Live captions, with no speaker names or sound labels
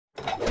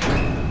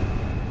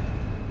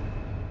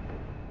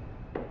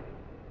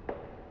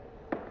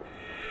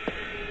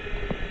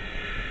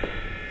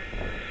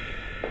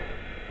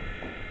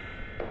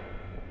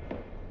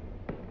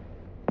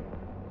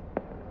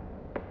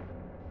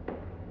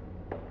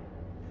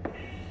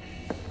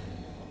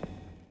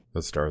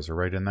The stars are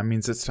right, and that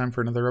means it's time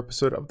for another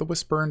episode of The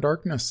Whisper in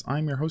Darkness.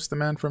 I'm your host, the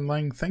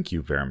Manfromleng. Thank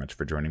you very much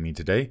for joining me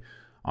today.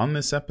 On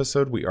this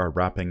episode, we are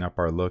wrapping up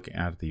our look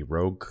at the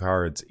rogue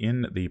cards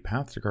in the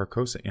Path to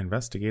Carcosa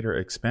Investigator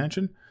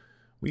Expansion.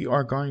 We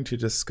are going to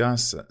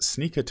discuss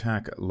Sneak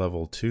Attack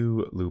Level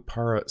 2,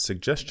 Lupara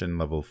Suggestion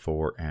Level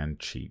 4, and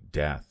Cheat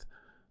Death.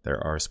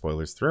 There are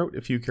spoilers throughout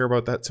if you care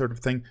about that sort of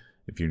thing.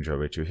 If you enjoy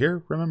what you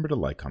hear, remember to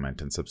like,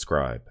 comment, and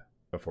subscribe.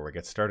 Before we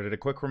get started, a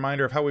quick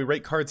reminder of how we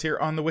rate cards here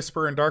on The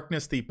Whisper in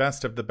Darkness. The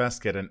best of the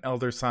best get an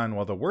Elder Sign,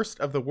 while the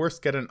worst of the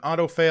worst get an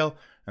Auto Fail,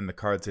 and the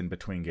cards in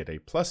between get a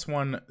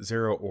 +1,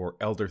 0, or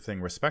Elder Thing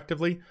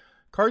respectively.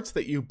 Cards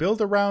that you build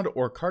around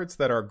or cards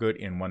that are good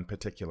in one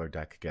particular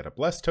deck get a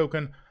Bless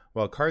token,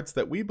 while cards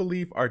that we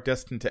believe are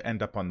destined to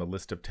end up on the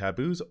list of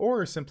taboos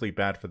or are simply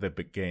bad for the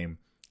big game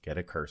get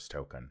a Curse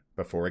token.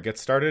 Before we get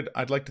started,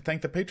 I'd like to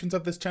thank the patrons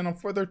of this channel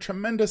for their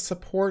tremendous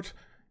support.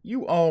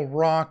 You all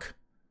rock.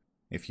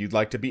 If you'd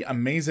like to be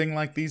amazing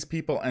like these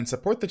people and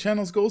support the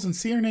channel's goals and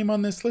see your name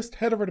on this list,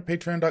 head over to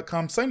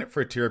patreon.com, sign up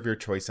for a tier of your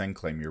choice, and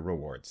claim your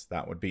rewards.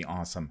 That would be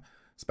awesome.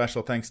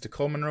 Special thanks to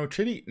Cole Monroe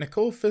Chitty,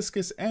 Nicole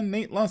Fiscus, and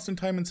Nate Lost in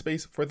Time and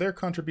Space for their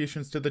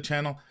contributions to the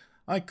channel.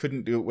 I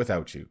couldn't do it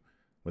without you.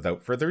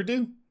 Without further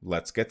ado,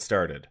 let's get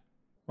started.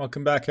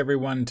 Welcome back,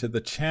 everyone, to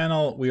the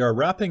channel. We are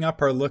wrapping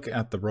up our look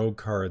at the rogue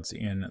cards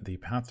in the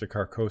Path to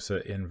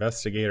Carcosa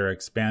Investigator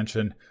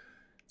Expansion.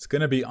 It's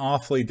going to be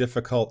awfully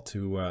difficult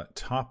to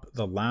top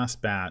the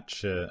last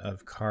batch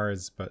of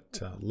cards,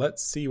 but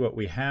let's see what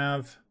we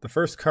have. The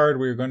first card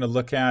we're going to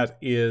look at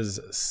is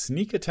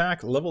Sneak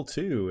Attack Level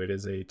 2. It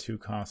is a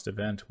 2-cost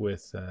event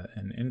with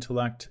an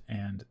intellect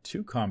and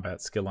 2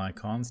 combat skill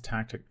icons.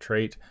 Tactic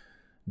trait: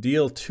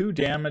 deal 2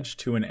 damage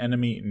to an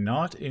enemy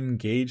not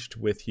engaged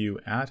with you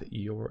at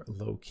your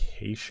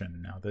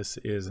location. Now this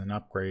is an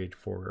upgrade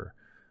for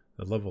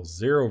the level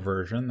 0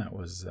 version that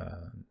was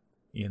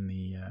in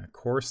the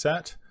core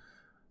set,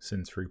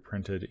 since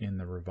reprinted in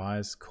the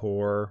revised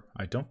core.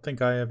 I don't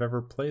think I have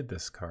ever played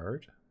this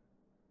card.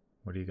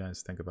 What do you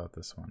guys think about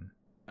this one?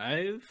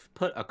 I've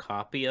put a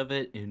copy of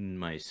it in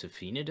my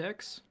Safina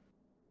decks,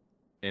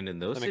 and in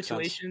those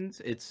situations,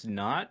 it's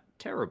not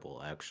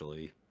terrible,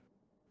 actually,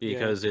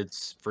 because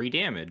it's free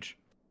damage.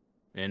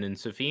 And in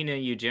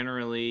Safina, you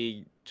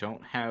generally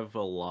don't have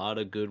a lot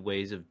of good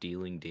ways of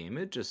dealing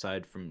damage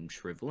aside from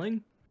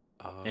shriveling.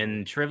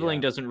 And shriveling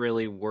doesn't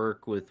really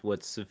work with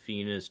what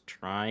Safina's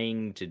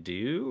trying to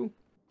do.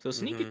 So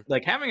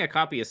like having a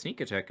copy of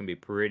Sneak Attack can be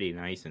pretty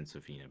nice in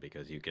Safina,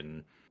 because you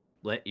can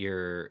let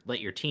your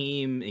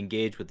team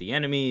engage with the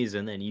enemies,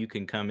 and then you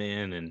can come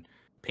in and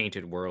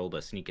Painted World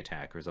a Sneak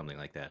Attack or something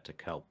like that to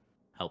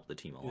help the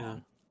team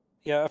along.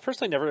 Yeah, I've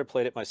personally never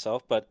played it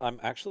myself, but I'm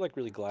actually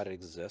really glad it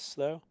exists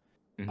though,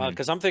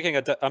 because I'm thinking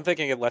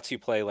it lets you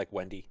play like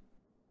Wendy.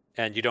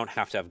 And you don't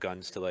have to have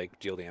guns to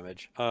deal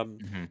damage.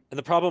 And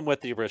the problem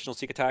with the original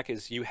Sneak Attack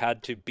is you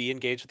had to be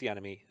engaged with the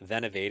enemy,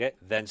 then evade it,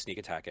 then sneak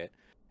attack it.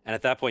 And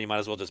at that point, you might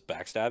as well just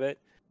backstab it.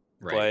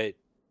 Right.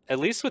 But at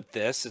least with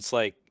this, it's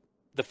like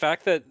the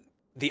fact that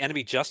the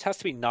enemy just has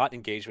to be not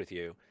engaged with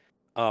you.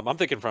 I'm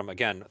thinking from,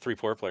 again,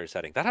 3-4 player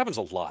setting. That happens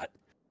a lot.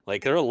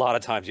 Like, there are a lot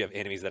of times you have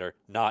enemies that are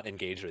not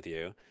engaged with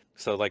you.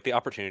 So, the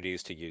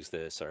opportunities to use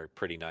this are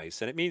pretty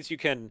nice. And it means you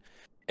can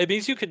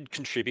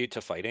contribute to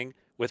fighting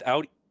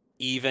without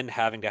even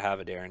having to have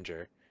a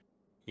Derringer.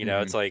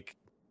 It's like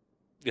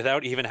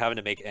without even having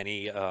to make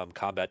any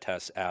combat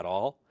tests at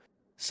all.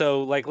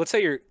 So let's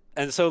say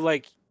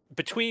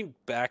between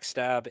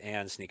backstab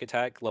and Sneak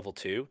Attack level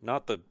 2,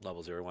 not the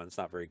level 0 one, it's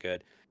not very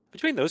good.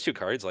 Between those two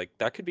cards,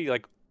 that could be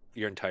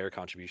your entire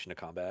contribution to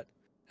combat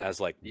as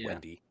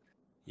Wendy.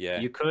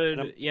 You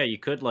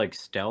could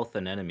stealth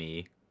an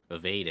enemy,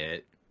 evade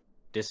it,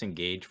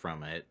 disengage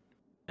from it,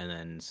 and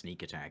then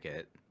Sneak Attack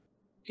it.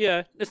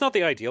 Yeah, it's not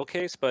the ideal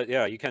case, but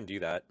yeah, you can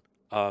do that.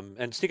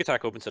 And Sneak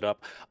Attack opens it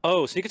up.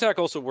 Oh, Sneak Attack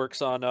also works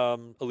on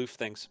aloof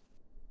things,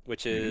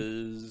 which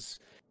is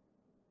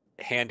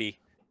handy.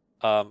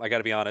 I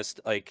gotta be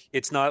honest,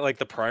 it's not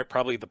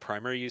probably the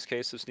primary use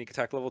case of Sneak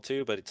Attack level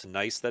 2, but it's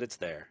nice that it's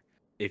there.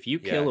 If you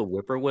kill a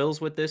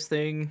Whippoorwills with this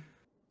thing,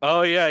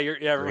 oh yeah,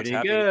 everyone's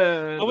happy.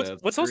 Good.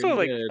 What's also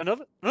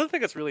another thing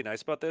that's really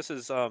nice about this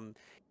is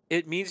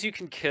it means you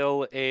can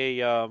kill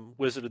a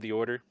Wizard of the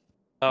Order.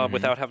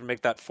 Without having to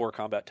make that 4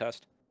 combat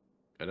test.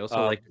 I'd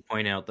also like to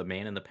point out the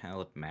Man in the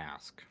Palette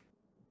Mask.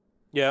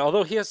 Yeah,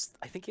 although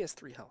I think he has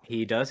 3 health.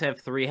 He does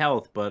have 3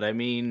 health, but I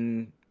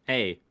mean,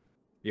 hey,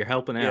 you're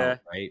helping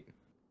out, right?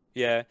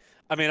 Yeah,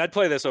 I mean, I'd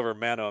play this over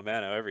Mano a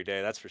Mano every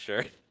day, that's for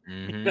sure.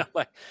 It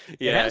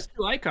has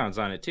 2 icons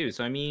on it too,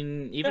 so I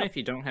mean, even if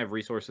you don't have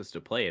resources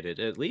to play it, it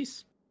at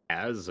least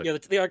has.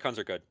 The icons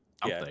are good.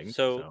 Something, yeah,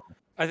 so.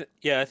 I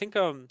think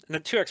and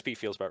then 2 XP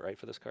feels about right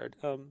for this card.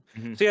 So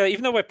yeah,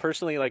 even though I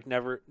personally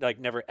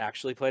never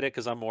actually played it,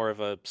 because I'm more of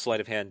a sleight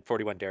of hand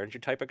 41 Derringer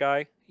type of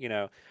guy,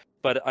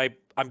 but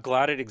I'm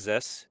glad it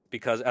exists,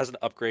 because as an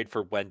upgrade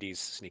for Wendy's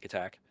Sneak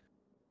Attack,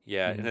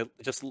 and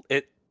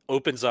it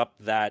opens up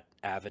that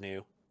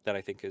avenue that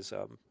I think is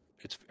I'm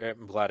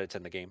glad it's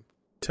in the game.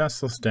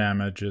 Testless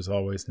damage is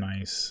always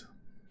nice.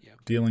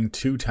 dealing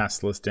 2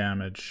 tasteless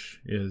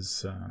damage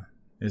is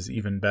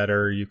even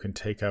better. You can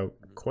take out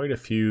quite a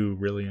few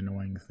really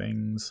annoying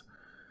things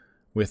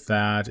with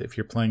that. If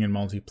you're playing in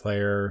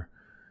multiplayer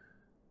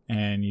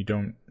and you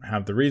don't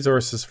have the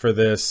resources for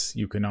this,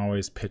 you can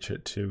always pitch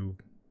it to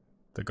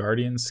the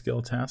Guardian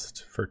skill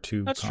test for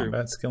 2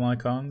 combat skill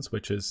icons,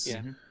 which is,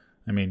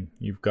 I mean,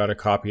 you've got a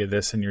copy of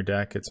this in your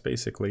deck. It's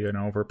basically an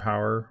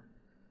overpower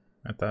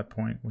at that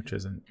point, which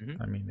isn't,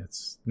 I mean,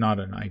 it's not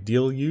an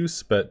ideal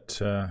use,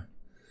 but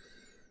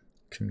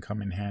can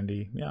come in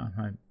handy. Yeah,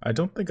 I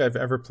don't think I've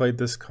ever played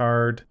this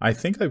card. I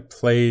think I've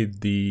played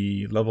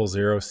the level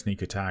 0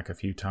 sneak attack a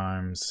few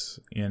times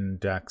in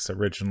decks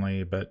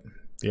originally, but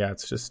yeah,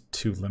 it's just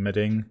too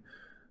limiting.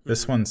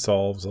 This one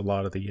solves a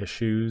lot of the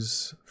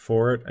issues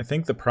for it. I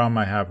think the problem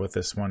I have with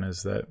this one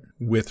is that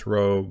with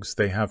rogues,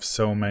 they have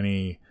so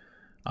many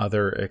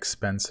other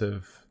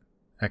expensive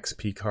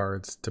XP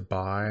cards to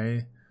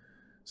buy.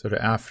 So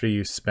after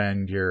you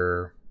spend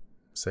your,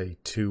 say,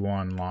 2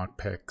 on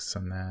lockpicks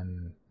and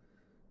then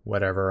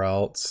whatever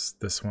else,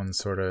 this one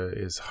sort of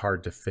is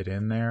hard to fit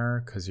in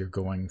there because you're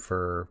going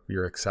for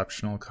your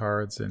exceptional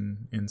cards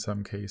in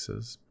some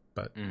cases.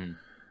 But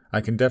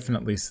I can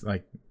definitely,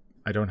 like,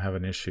 I don't have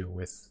an issue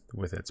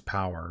with its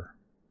power,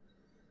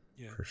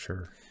 for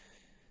sure.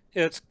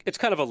 Yeah, it's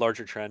kind of a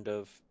larger trend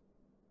of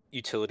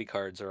utility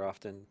cards are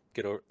often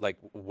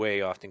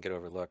way often get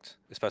overlooked,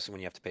 especially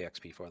when you have to pay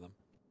XP for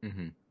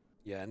them.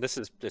 Yeah, and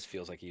this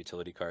feels like a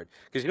utility card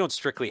because you don't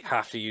strictly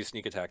have to use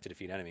sneak attack to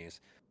defeat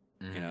enemies.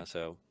 You know,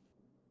 so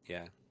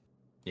yeah.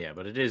 Yeah,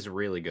 but it is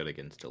really good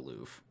against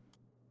aloof.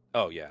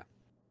 Oh yeah.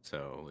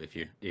 So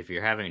if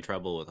you're having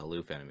trouble with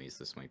aloof enemies,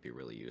 this might be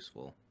really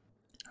useful.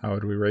 How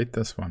would we rate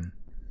this one?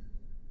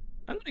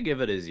 I'm gonna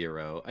give it a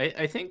 0.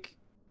 I think,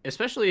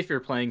 especially if you're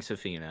playing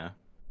Safina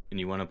and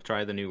you want to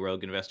try the new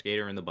Rogue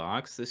Investigator in the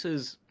box, this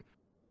is,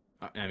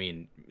 I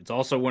mean, it's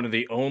also one of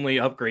the only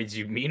upgrades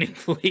you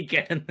meaningfully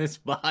get in this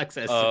box.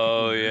 As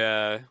Safina.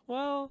 Yeah.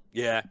 Well,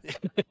 yeah.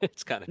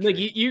 It's kind of like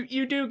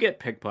you do get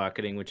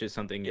pickpocketing, which is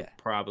something you're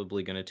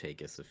probably gonna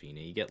take as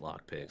Safina. You get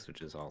lockpicks,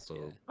 which is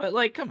also, but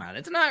like, come on,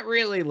 it's not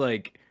really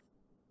like.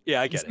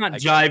 Yeah, I get it's not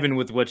jiving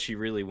with what she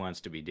really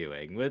wants to be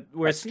doing.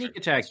 Where sneak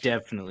attack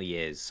definitely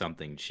is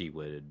something she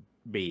would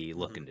be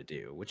looking to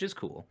do, which is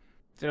cool.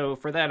 So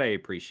for that, I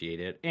appreciate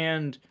it.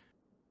 And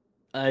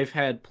I've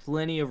had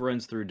plenty of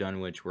runs through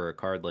Dunwich where a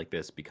card like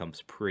this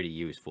becomes pretty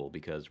useful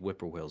because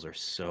whippoorwills are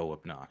so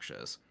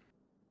obnoxious.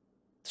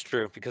 It's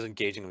true, because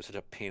engaging them is such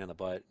a pain in the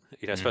butt.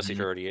 You know, especially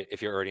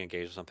if you're already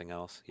engaged with something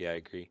else. Yeah, I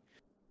agree.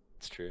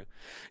 It's true.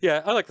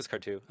 Yeah, I like this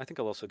card too. I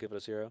think I'll also give it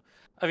a 0.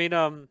 I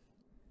mean,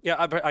 yeah,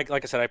 I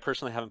like I said, I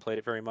personally haven't played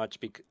it very much.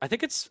 I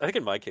think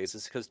in my case,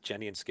 it's because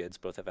Jenny and Skids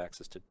both have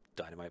access to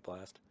Dynamite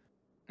Blast.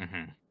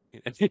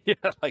 Yeah,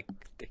 like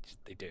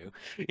they do,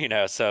 you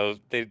know. So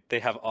they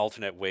have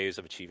alternate ways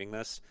of achieving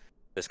this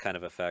kind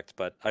of effect.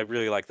 But I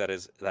really like that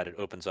it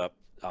opens up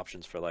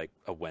options for like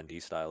a Wendy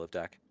style of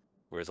deck,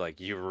 whereas like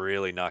you're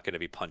really not going to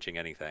be punching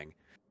anything,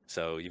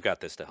 so you've got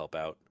this to help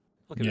out.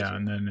 Yeah,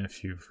 and then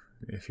if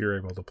you're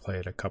able to play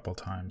it a couple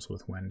times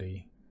with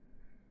Wendy.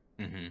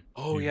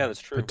 Oh yeah, that's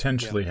true.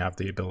 Potentially have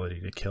the ability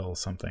to kill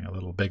something a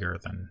little bigger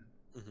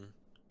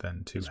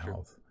than 2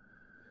 health.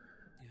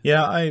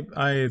 Yeah,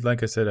 I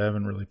like I said, I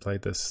haven't really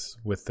played this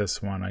with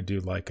this one. I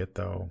do like it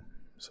though,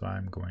 so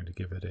I'm going to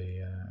give it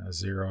a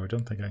 0. I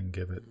don't think I can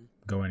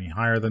go any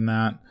higher than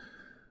that.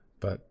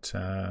 But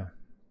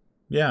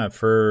yeah,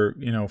 for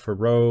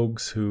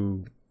rogues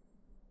who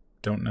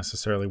don't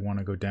necessarily want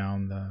to go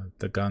down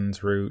the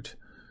guns route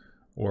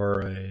or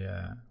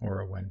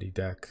a Wendy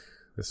deck,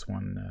 this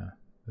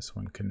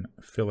one can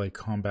fill a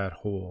combat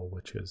hole,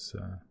 which is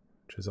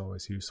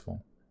always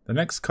useful. The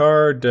next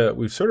card,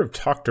 we've sort of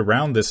talked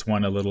around this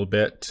one a little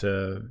bit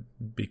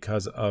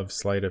because of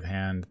sleight of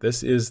hand.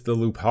 This is the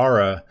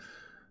Lupara,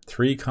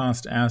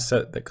 3-cost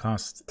asset that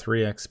costs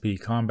 3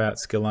 XP, combat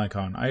skill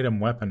icon, item,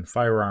 weapon,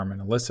 firearm,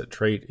 and illicit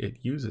trait. It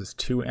uses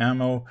 2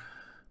 ammo.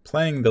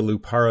 Playing the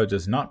Lupara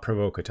does not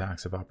provoke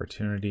attacks of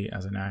opportunity.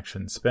 As an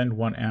action, spend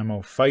 1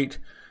 ammo, fight.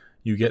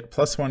 You get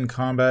 +1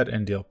 combat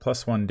and deal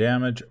 +1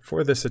 damage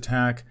for this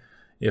attack.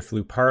 If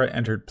Lupara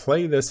entered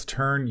play this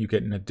turn, you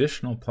get an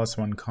additional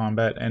 +1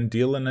 combat and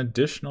deal an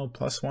additional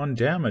 +1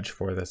 damage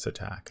for this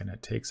attack, and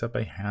it takes up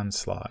a hand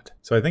slot.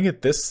 So I think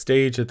at this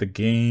stage of the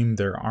game,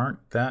 there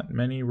aren't that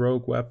many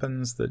rogue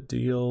weapons that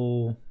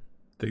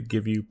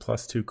give you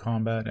 +2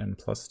 combat and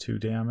 +2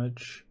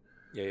 damage.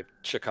 Yeah, you have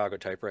Chicago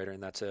Typewriter,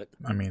 and that's it.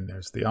 I mean,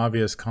 there's the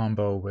obvious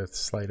combo with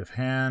Sleight of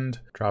Hand.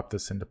 Drop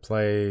this into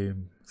play,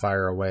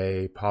 fire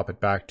away, pop it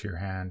back to your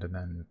hand, and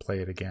then play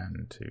it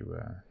again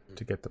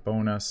to get the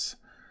bonus.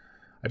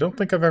 I don't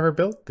think I've ever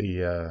built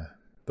the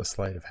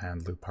Sleight of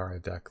Hand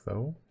Lupara deck,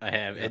 though. I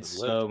have. It's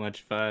so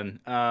much fun.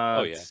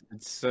 Oh yeah,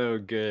 it's so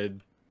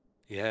good.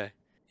 Yeah,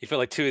 you feel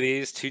like 2 of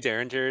these, 2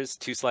 Derringers,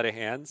 2 Sleight of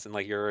Hands, and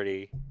like you're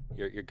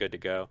good to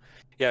go.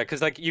 Yeah,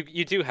 because like you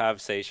do have,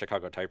 say,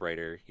 Chicago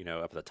Typewriter,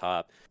 up at the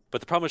top.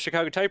 But the problem with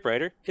Chicago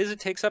Typewriter is it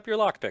takes up your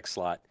lockpick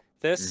slot.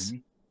 This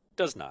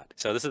Does not.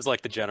 So this is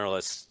like the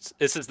generalist.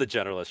 This is the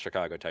generalist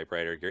Chicago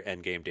typewriter. Your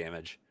end game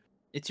damage.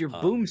 It's your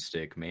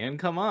boomstick, man.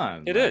 Come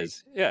on. It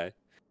is. Yeah.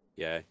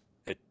 Yeah.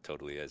 It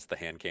totally is. The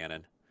hand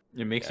cannon.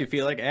 It makes you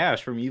feel like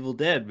Ash from Evil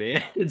Dead,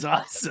 man. It's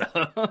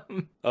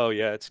awesome. Oh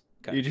yeah, it's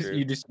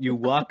you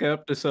walk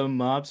up to some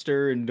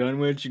mobster in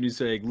Dunwich and you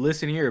say,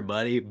 "Listen here,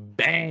 buddy."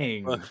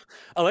 Bang.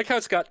 I like how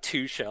it's got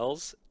 2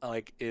 shells,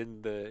 like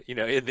in the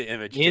in the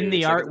image. In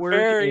the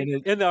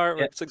artwork. In the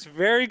artwork, it looks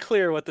very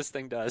clear what this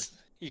thing does.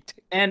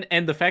 And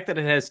the fact that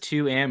it has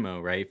 2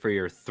 ammo, right, for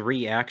your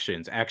 3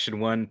 actions. Action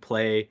 1,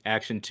 play.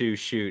 Action 2,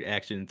 shoot.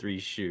 Action 3,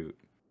 shoot.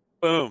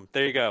 Boom!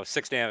 There you go.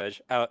 6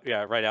 damage out.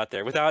 Yeah, right out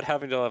there without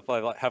having to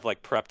have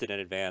like prepped it in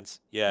advance.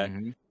 Yeah,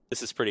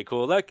 this is pretty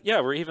cool. Like,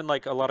 yeah, we're even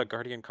like a lot of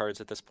Guardian cards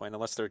at this point,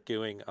 unless they're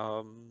doing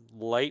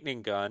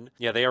Lightning Gun.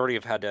 Yeah, they already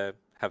have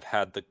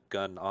had the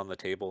gun on the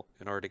table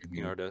in order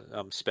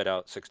to spit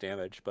out 6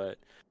 damage, but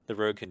the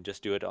Rogue can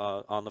just do it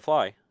on the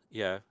fly.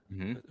 Yeah,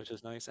 which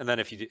is nice. And then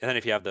if you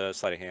have the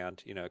sleight of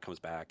hand, it comes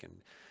back and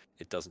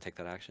it doesn't take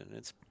that action.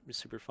 It's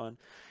super fun.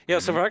 Yeah,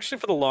 so we're actually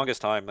for the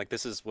longest time, like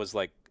was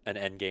like an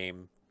end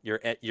game.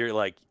 You're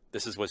like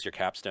was your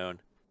capstone.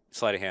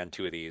 Sleight of hand,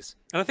 2 of these,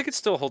 and I think it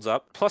still holds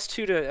up.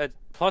 +2 to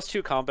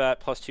 +2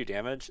 combat, +2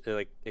 damage.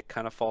 It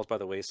kind of falls by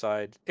the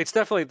wayside. There's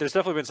definitely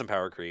been some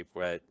power creep,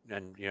 right?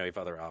 And you have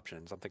other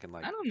options. I'm thinking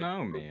like I don't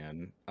know,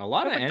 man. A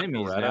lot of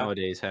enemies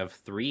nowadays have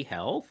 3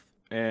 health.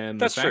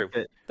 And that's true.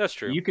 That's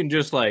true. You can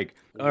just like,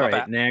 all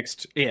right,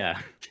 next. Yeah.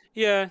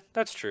 Yeah,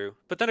 that's true.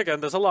 But then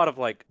again, there's a lot of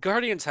like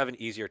Guardians have an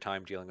easier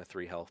time dealing with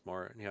 3 health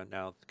more,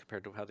 now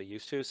compared to how they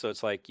used to. So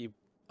it's like you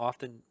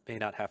often may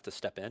not have to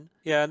step in.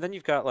 Yeah, and then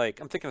you've got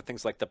like I'm thinking of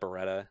things like the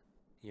Beretta,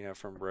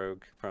 from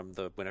Rogue, from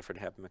the Winifred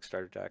Happy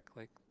starter deck.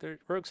 Like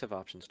Rogues have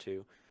options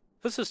too.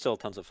 This is still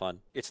tons of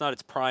fun. It's not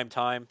its prime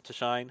time to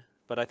shine,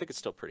 but I think it's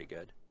still pretty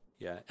good.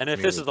 Yeah, and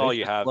if this is all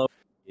you have.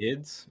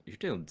 Kids, you're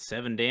doing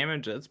 7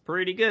 damage. That's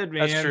pretty good,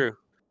 man. That's true.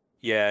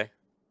 Yeah,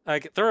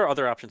 like there are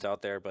other options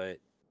out there, but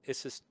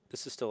this is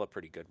still a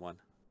pretty good one.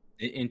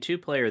 In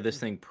 2-player, this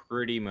thing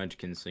pretty much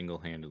can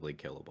single-handedly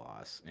kill a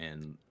boss,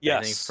 and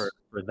I think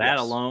for that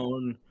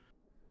alone,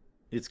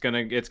 it's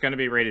gonna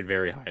be rated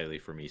very highly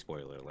for me.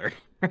 Spoiler alert.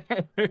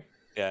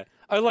 Yeah,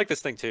 I like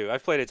this thing too.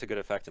 I've played it to good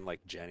effect in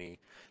like Jenny,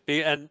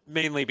 and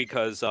mainly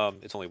because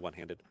it's only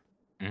one-handed.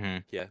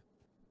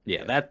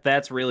 Yeah,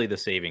 that's really the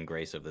saving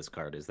grace of this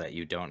card, is that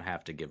you don't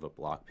have to give up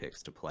lock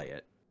picks to play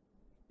it.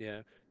 Yeah,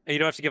 and you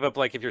don't have to give up,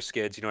 like, if you're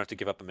skids, you don't have to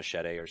give up a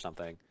machete or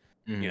something.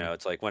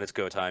 It's like when it's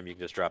go time, you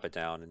can just drop it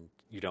down, and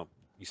you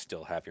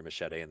still have your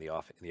machete in the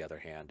other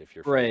hand if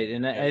you're right.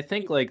 And I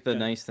think like the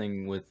nice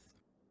thing with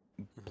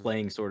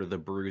playing sort of the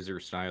bruiser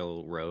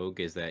style rogue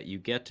is that you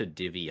get to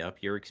divvy up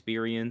your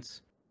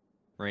experience,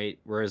 right?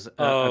 Whereas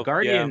a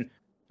guardian.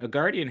 A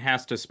Guardian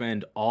has to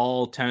spend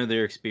all 10 of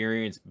their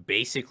experience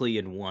basically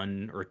in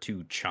 1 or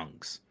 2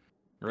 chunks.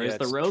 Whereas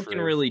the Rogue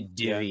can really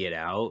divvy it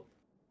out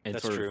and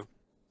sort of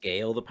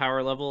scale the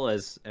power level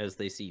as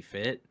they see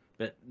fit.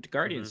 But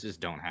Guardians just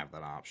don't have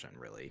that option,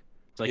 really.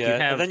 It's like you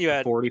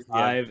have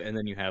 45 and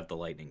then you have the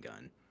lightning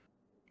gun.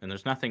 And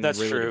there's nothing That's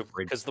really true,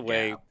 because the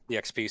way the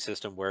XP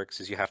system works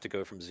is you have to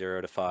go from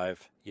 0 to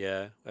 5,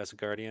 as a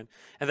Guardian.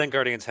 And then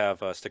Guardians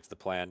have stick to the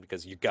plan,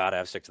 because you gotta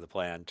have stick to the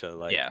plan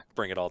to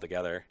bring it all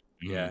together.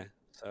 Yeah,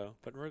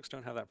 but Rogues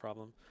don't have that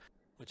problem,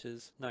 which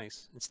is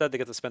nice. Instead, they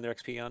get to spend their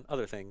XP on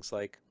other things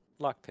like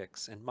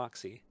lockpicks and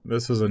Moxie.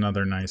 This is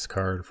another nice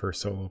card for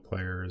solo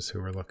players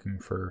who are looking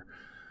for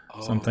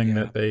something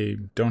that they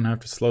don't have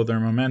to slow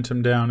their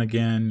momentum down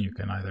again. You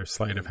can either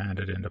sleight of hand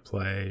it into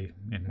play,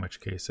 in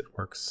which case it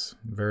works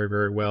very,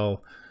 very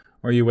well,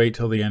 or you wait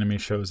till the enemy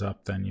shows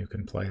up, then you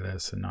can play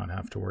this and not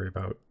have to worry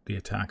about the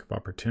attack of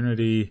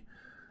opportunity.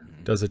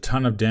 Does a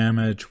ton of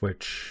damage,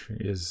 which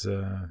is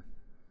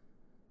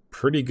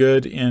pretty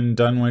good in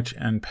Dunwich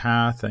and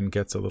Path, and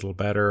gets a little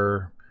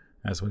better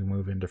as we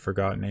move into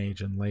Forgotten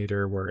Age and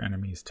later, where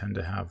enemies tend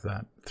to have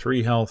that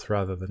 3 health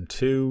rather than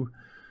 2.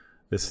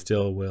 This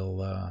still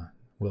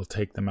will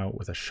take them out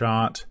with a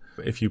shot.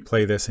 If you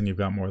play this and you've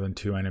got more than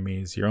 2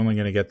 enemies, you're only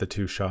going to get the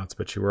 2 shots,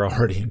 but you were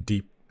already in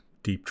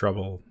deep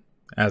trouble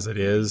as it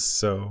is,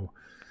 so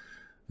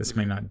this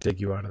may not dig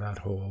you out of that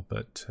hole,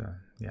 but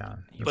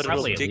but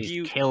probably dig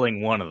you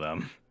killing one of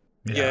them.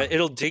 Yeah,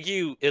 it'll dig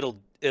you.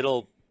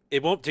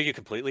 It won't dig you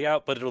completely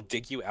out, but it'll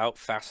dig you out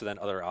faster than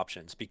other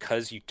options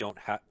because you don't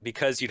have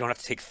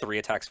to take 3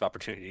 attacks of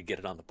opportunity to get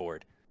it on the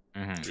board.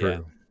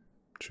 True.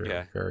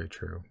 Yeah. Very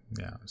true.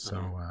 Yeah. So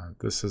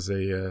this is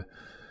a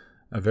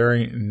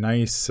very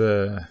nice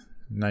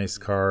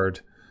card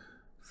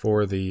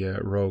for the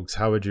Rogues.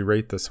 How would you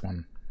rate this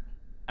one?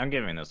 I'm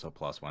giving this a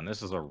 +1.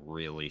 This is a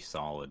really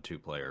solid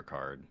 2-player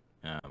card.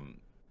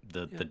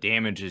 The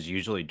damage is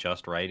usually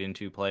just right in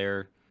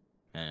 2-player.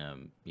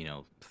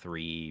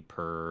 3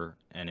 per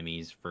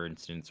enemies, for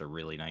instance, are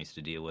really nice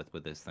to deal with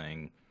this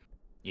thing.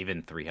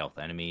 Even 3 health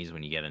enemies,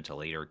 when you get into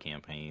later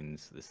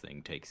campaigns, this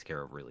thing takes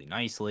care of really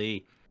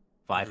nicely.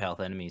 5 health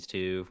enemies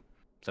too.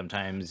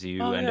 Sometimes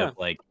you end up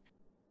like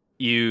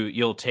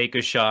you'll take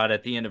a shot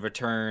at the end of a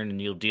turn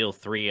and you'll deal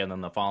 3, and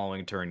then the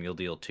following turn you'll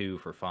deal 2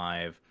 for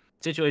 5.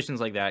 Situations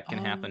like that can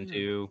happen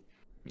too.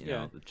 You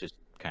know, just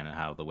kind of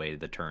how the way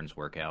the turns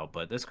work out.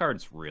 But this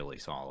card's really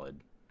solid,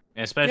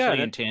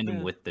 especially in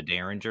tandem with the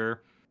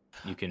Derringer.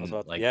 You can I was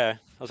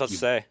about to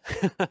say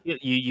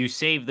you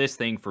save this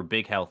thing for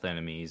big health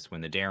enemies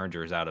when the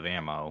Derringer is out of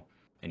ammo,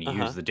 and you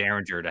use the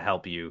Derringer to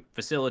help you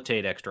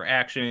facilitate extra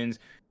actions.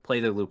 Play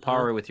the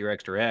Lupara with your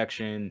extra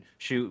action.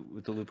 Shoot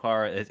with the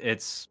Lupara.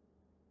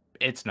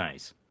 It's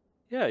nice.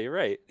 Yeah, you're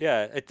right.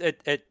 Yeah,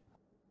 it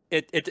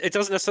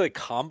doesn't necessarily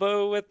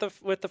combo with the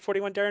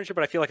 41 Derringer,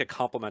 but I feel like it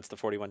complements the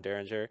 41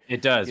 Derringer.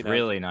 It does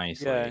really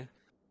nicely.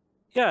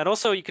 Yeah, and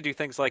also you could do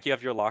things like you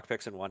have your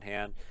lockpicks in one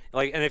hand,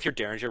 and if your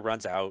Derringer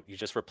runs out, you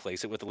just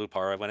replace it with the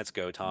Lupara when it's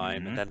go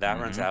time, and then that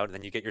runs out, and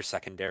then you get your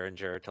second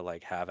Derringer to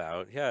have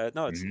out. Yeah,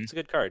 no, it's a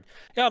good card.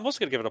 Yeah, I'm also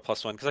gonna give it a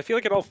 +1 because I feel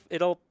like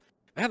it'll.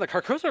 Man, the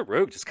Carcosa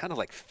Rogue just kind of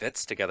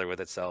fits together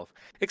with itself,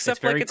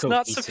 except it's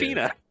not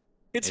Safina.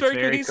 It's very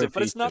cohesive,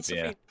 but it's not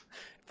Safina.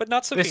 But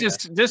not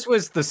Safina. This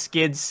was the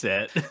skid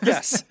set.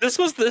 Yes, this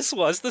was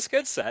the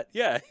skid set.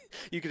 Yeah,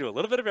 you can do a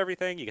little bit of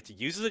everything. You get to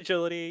use his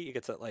agility. You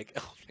get to oh my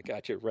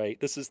god, you're right.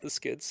 This is the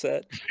skid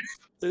set.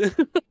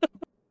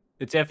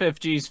 It's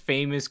FFG's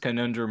famous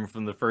conundrum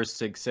from the first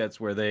 6 sets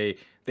where they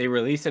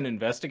release an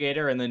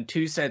investigator and then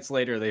 2 sets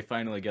later they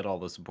finally get all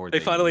the support.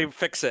 They finally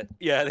fix it.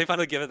 Yeah, they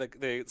finally give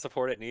it the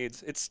support it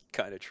needs. It's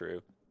kind of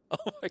true.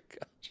 Oh my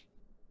gosh.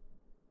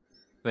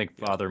 I think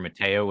Father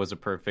Mateo was a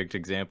perfect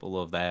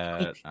example of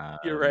that.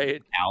 You're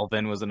right.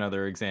 Alvin was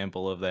another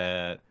example of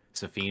that.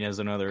 Safina's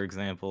another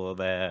example of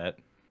that.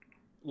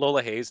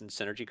 Lola Hayes and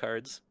synergy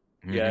cards.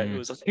 Yeah, it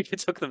was it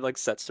took them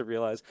sets to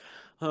realize,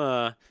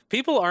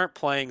 people aren't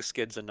playing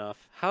skids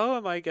enough. How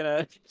am I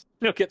gonna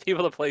get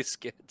people to play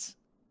skids?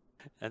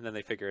 And then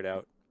they figure it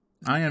out.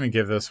 I'm gonna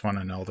give this one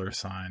an Elder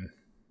Sign.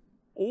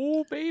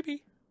 Oh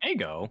baby. There you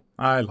go.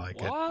 I like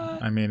it.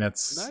 I mean,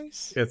 it's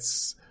nice.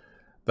 It's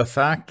the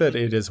fact that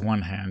it is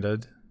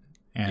one-handed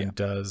and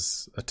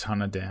does a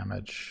ton of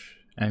damage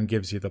and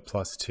gives you the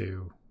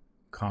 +2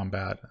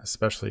 combat,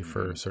 especially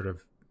for sort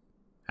of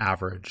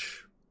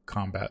average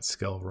combat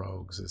skill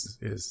rogues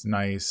is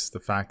nice. The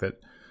fact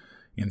that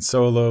in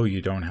solo you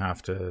don't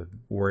have to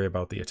worry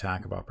about the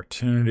attack of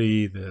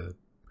opportunity,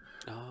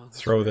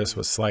 throw this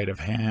with sleight of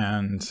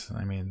hand.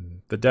 I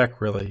mean, the deck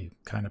really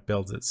kind of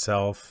builds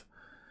itself.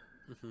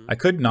 I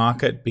could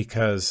knock it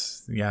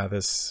because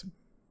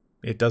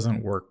it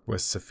doesn't work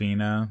with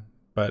Safina,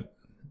 but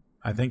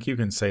I think you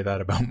can say that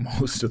about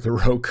most of the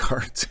rogue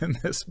cards in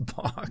this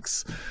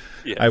box.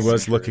 Yes, I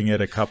was looking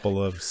at a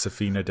couple of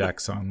Safina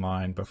decks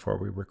online before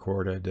we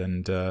recorded,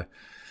 and there's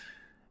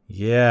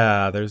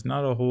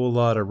not a whole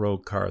lot of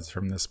rogue cards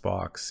from this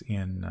box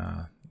in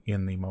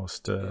the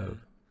most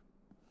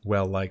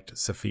well-liked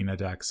Safina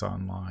decks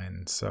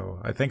online.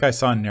 So I think I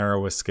saw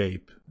Narrow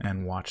Escape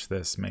and watched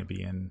this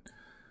maybe in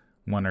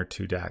 1 or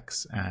 2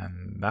 decks,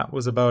 and that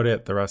was about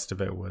it. The rest of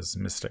it was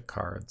Mystic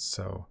cards.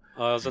 So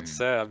I was about to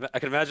say, I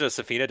can imagine a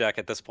Safina deck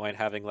at this point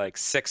having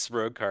 6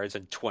 rogue cards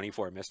and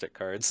 24 Mystic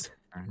cards.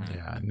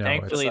 Yeah, no.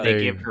 Thankfully,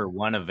 they give her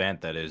one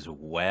event that is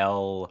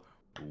well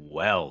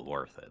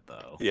worth it,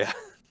 though. Yeah.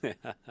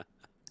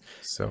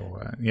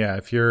 So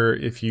if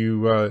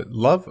you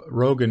love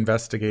rogue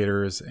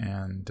investigators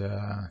and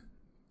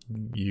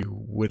you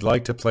would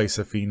like to play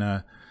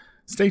Safina,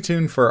 stay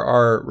tuned for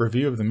our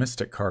review of the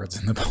Mystic cards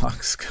in the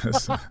box,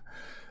 because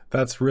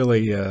that's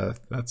really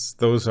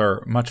those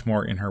are much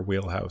more in her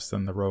wheelhouse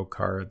than the rogue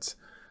cards.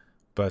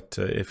 But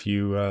if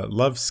you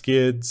love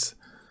Skids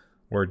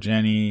or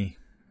Jenny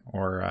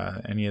or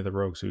any of the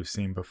rogues we've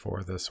seen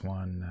before this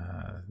one,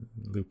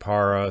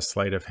 Lupara,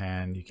 Sleight of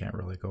Hand, you can't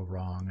really go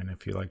wrong. And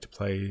if you like to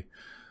play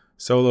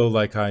solo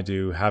like I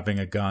do, having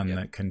a gun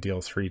that can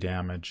deal 3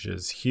 damage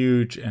is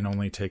huge, and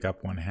only take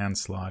up 1 hand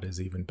slot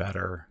is even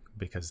better,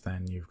 because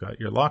then you've got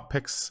your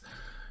lockpicks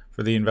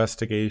for the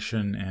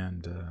investigation,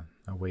 and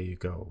away you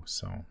go.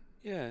 So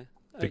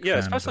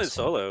especially in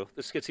solo,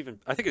 this gets even.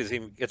 I think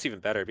it gets even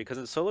better, because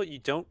in solo you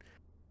don't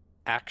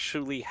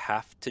actually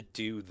have to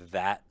do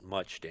that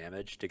much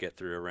damage to get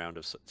through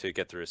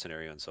a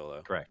scenario in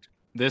solo. Correct.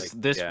 This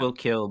will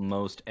kill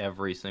most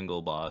every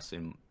single boss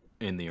in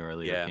the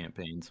earlier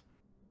campaigns.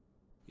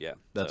 Yeah,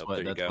 that's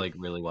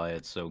really why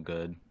it's so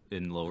good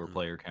in lower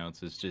player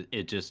counts.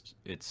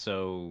 It's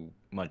so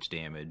much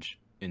damage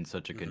in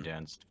such a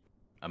condensed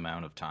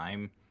amount of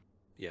time.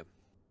 Yeah,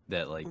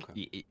 that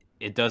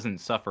it doesn't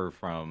suffer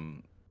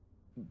from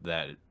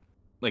that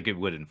like it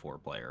would in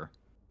 4-player.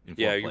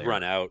 You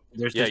run out.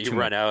 You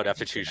run out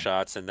after 2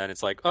 shots, and then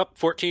it's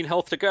 14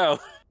 health to go.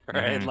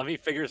 All right, let me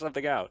figure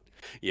something out.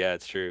 Yeah,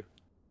 it's true.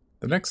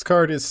 The next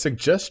card is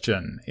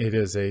Suggestion. It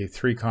is a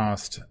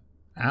 3-cost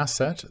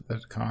asset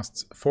that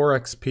costs 4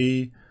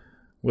 XP.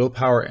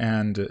 Willpower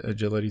and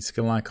Agility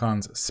skill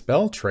icons.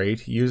 Spell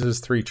trait uses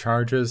 3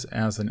 charges.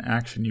 As an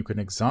action, you can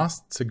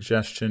exhaust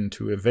Suggestion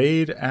to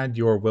evade. Add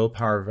your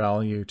willpower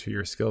value to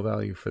your skill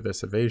value for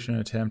this evasion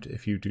attempt.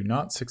 If you do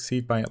not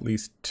succeed by at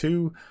least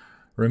 2,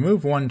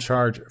 remove 1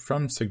 charge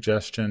from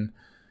Suggestion.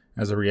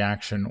 As a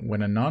reaction,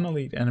 when a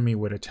non-elite enemy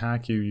would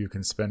attack you, you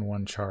can spend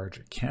 1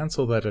 charge.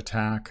 Cancel that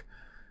attack.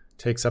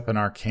 Takes up an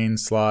arcane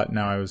slot.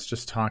 Now, I was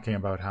just talking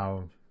about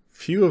how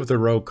few of the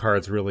rogue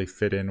cards really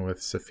fit in with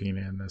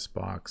Safina in this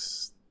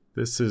box.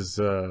 This is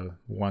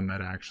one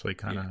that actually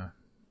kind of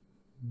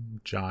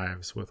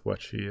jives with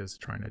what she is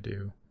trying to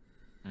do.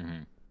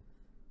 Mm-hmm.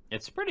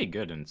 It's pretty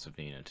good in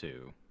Safina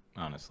too,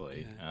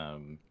 honestly. Yeah.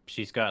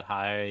 She's got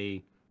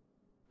high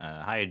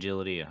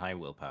agility and high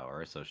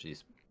willpower, so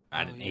she's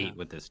at an 8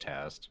 with this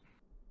test.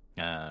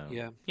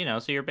 You know,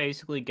 so you're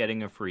basically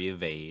getting a free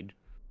evade,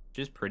 which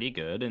is pretty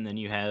good, and then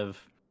you have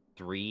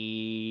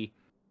three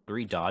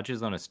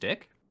dodges on a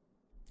stick.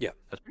 Yeah,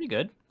 that's pretty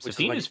good.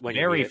 Safina is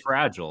very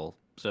fragile,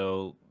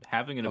 so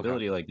having an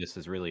ability like this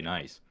is really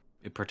nice.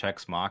 It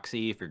protects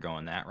Moxie if you're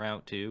going that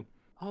route too.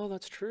 Oh,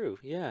 that's true.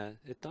 Yeah,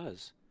 it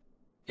does.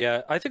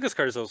 Yeah, I think this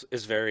card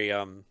is very.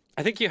 I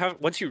think you have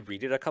once you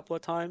read it a couple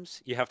of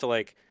times, you have to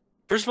like.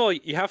 First of all,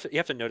 you have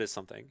to notice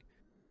something.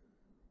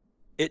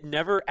 It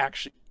never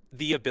actually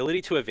the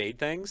ability to evade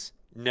things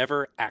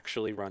never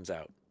actually runs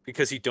out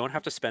because you don't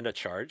have to spend a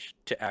charge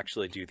to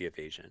actually do the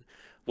evasion.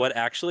 What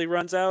actually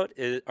runs out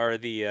is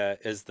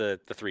the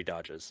 3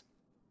 dodges,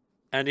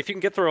 and if you can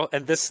get through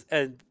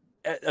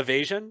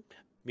evasion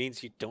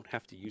means you don't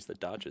have to use the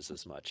dodges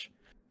as much.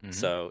 Mm-hmm.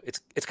 So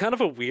it's kind of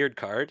a weird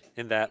card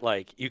in that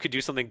like you could do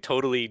something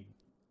totally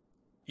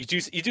you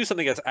do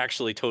something that's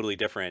actually totally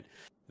different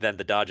than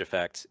the dodge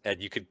effect,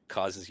 and you could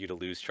causes you to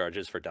lose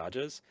charges for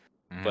dodges.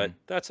 Mm-hmm. But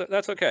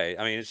that's okay.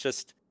 I mean, it's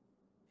just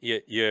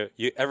you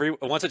every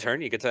once a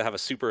turn you get to have a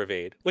super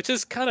evade, which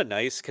is kind of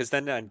nice because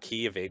then on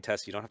key evade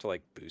tests you don't have to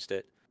like boost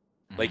it.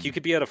 Mm-hmm. Like you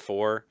could be at a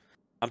 4.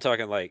 I'm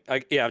talking like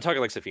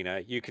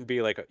Safina. You can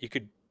be like I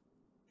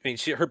mean,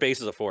 her base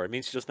is a 4. It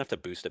means she doesn't have to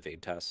boost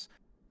evade tests,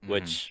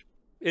 which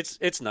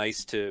it's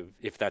nice to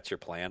if that's your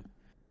plan.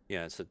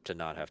 Yeah, so to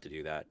not have to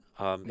do that.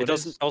 It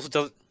doesn't.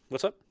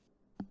 What's up?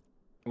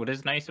 What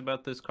is nice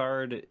about this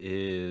card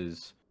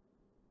is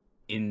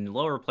in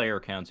lower player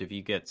counts, if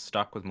you get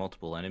stuck with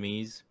multiple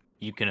enemies,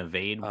 you can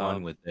evade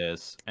one with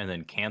this and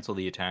then cancel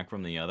the attack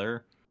from the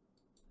other.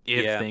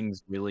 If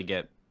things really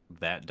get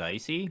that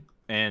dicey.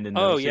 And in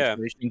those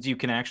situations, you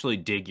can actually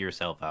dig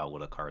yourself out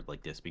with a card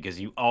like this because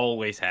you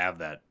always have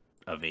that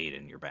evade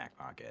in your back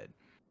pocket.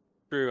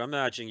 True. I'm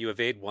imagining you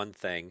evade one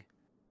thing,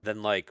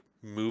 then like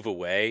move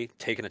away,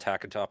 take an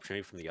attack into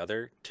opportunity from the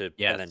other and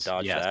then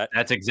dodge that.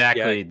 That's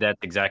exactly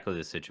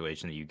the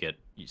situation that you get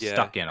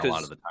stuck in a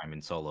lot of the time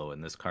in solo,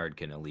 and this card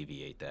can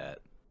alleviate that.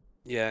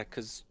 Yeah,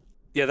 because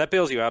that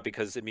bails you out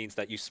because it means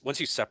that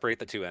once you separate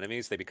the 2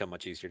 enemies, they become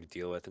much easier to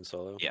deal with in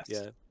solo. Yes.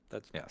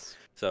 Yeah.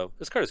 So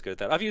this card is good at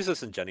that. I've used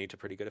this in Jenny to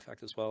pretty good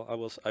effect as well.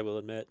 I will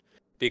admit,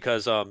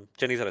 because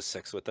Jenny's at a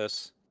 6 with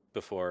this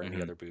before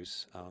any other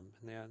boosts.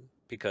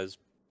 Because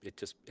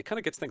it kind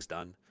of gets things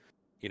done,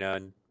 you know,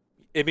 and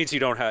it means you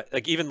don't have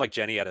even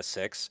Jenny at a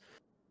 6,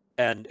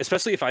 and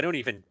especially if I don't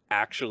even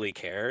actually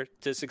care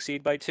to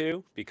succeed by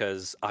 2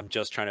 because I'm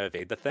just trying to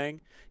evade the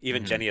thing.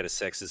 Even Jenny at a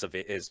 6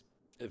 is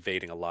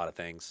evading a lot of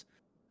things.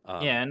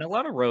 And a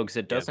lot of rogues,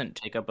 it doesn't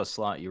take up a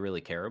slot you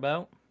really care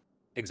about.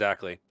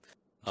 Exactly.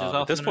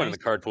 At this point in the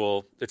card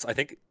pool,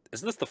 isn't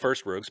this the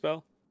first rogue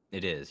spell?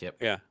 It is.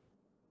 Yep.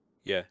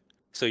 Yeah.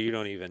 So you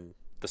don't even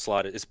the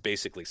slot is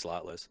basically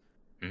slotless.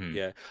 Mm-hmm.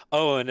 Yeah.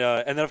 Oh, and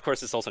then of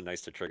course it's also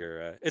nice to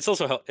trigger. It's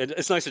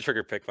nice to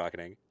trigger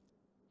pickpocketing.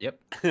 Yep.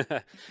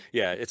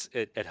 Yeah.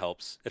 It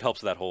helps. It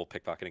helps with that whole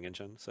pickpocketing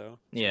engine. So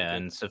yeah,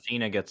 and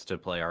Safina gets to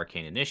play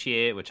Arcane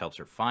Initiate, which helps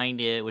her find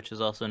it, which is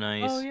also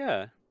nice. Oh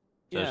yeah.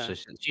 So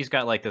she's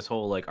got like this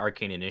whole like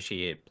Arcane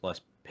Initiate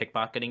plus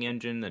pickpocketing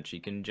engine that she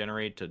can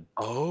generate to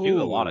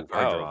do a lot of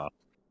card draw.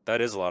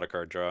 That is a lot of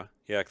card draw.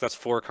 Yeah, because that's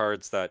 4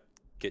 cards that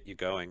get you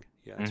going.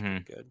 Yeah, that's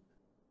pretty good.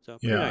 So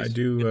nice.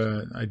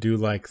 I do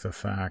like the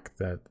fact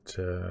that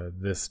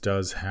this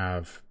does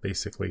have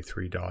basically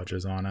 3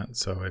 dodges on it.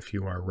 So if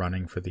you are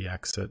running for the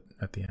exit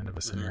at the end of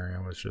a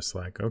scenario, it's just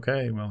like,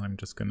 okay, well, I'm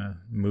just gonna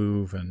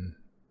move and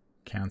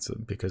cancel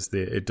because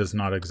it does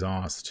not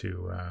exhaust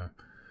to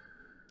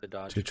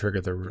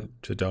trigger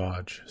to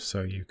dodge.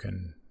 So you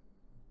can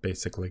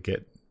basically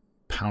get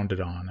pounded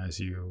on as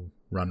you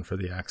run for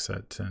the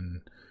exit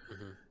and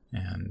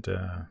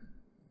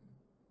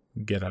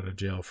get out of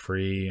jail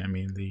free. I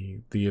mean,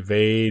 the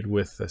evade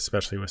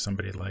especially with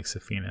somebody like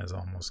Safina is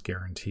almost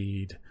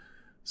guaranteed.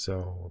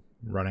 So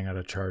running out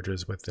of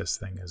charges with this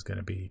thing is going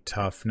to be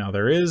tough. Now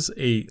there is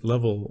a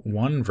level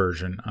 1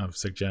 version of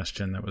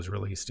Suggestion that was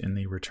released in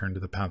the Return to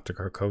the Path to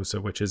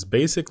Carcosa, which is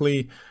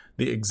basically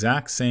the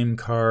exact same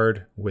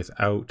card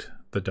without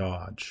the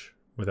dodge,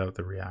 without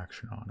the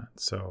reaction on it.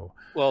 So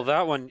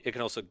that one, it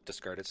can also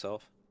discard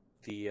itself,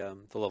 the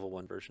level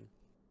 1 version,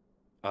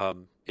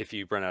 if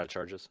you run out of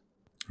charges.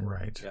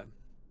 Right. Yeah.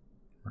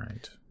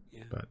 Right.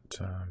 Yeah. But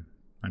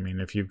I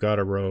mean, if you've got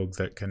a rogue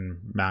that can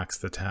max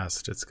the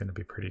test, it's going to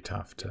be pretty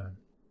tough to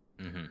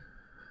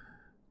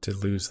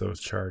lose those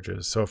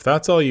charges. So if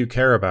that's all you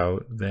care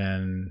about,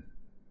 then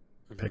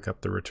pick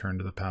up the Return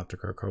to the Path to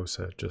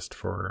Carcosa just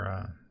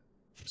for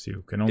so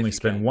you can only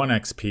spend 1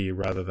 XP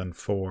rather than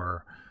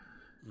 4.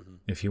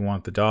 If you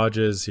want the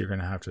dodges, you're going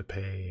to have to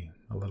pay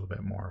a little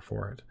bit more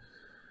for it.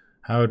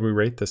 How would we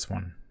rate this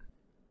one?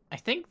 I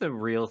think the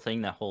real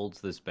thing that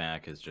holds this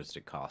back is just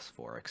it costs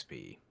 4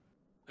 XP.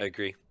 I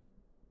agree.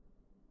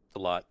 It's a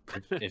lot.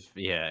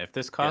 if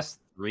this costs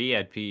 3,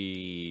 I'd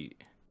be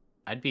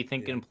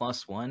thinking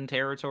 +1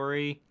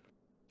 territory.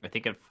 I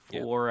think at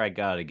 4, I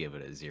gotta give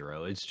it a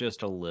 0. It's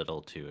just a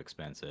little too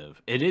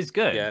expensive. It is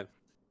good. Yeah,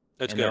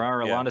 it's good. There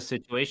are a lot of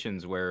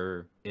situations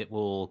where it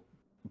will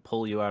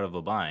pull you out of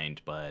a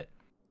bind, but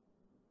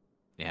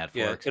at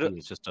 4 XP,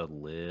 it's just a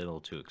little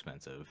too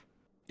expensive.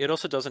 It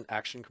also doesn't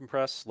action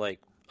compress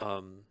like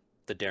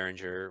the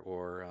Derringer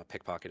or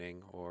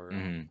pickpocketing or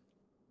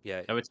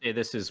I would say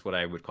this is what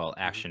I would call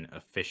action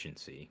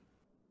efficiency.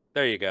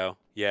 There you go.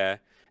 Yeah,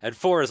 and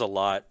 4 is a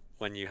lot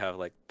when you have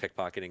like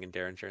pickpocketing and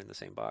Derringer in the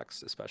same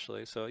box,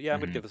 especially. So yeah, I'm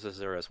gonna give this a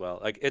 0 as well.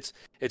 Like it's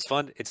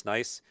fun, it's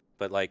nice,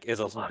 but like it's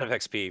a lot of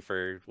XP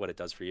for what it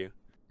does for you.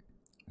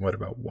 What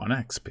about 1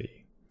 XP?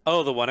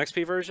 Oh, the 1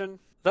 XP version?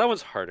 That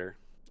one's harder,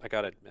 I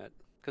gotta admit,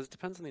 because it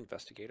depends on the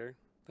investigator.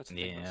 That's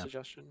the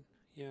suggestion.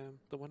 Yeah,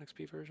 the 1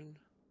 XP version.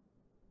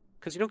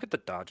 Because you don't get the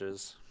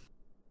dodges.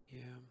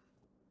 Yeah.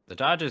 The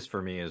dodges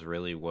for me is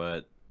really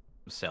what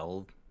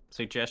sell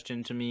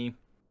suggestion to me.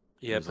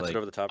 Yeah, it puts it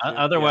over the top.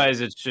 Otherwise,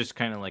 it's just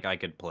kind of like I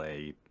could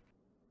play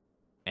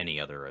any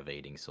other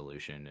evading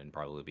solution and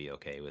probably be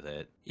okay with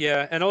it.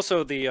 Yeah, and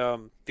also the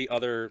 1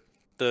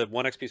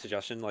 XP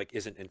suggestion like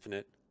isn't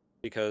infinite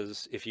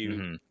because if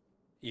you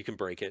you can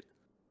break it.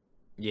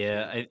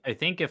 Yeah, I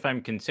think if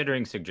I'm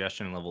considering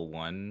suggestion level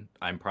 1,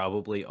 I'm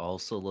probably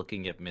also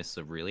looking at Mists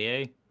of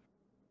Relie.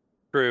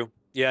 True.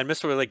 Yeah, and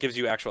Mists of Relie gives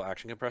you actual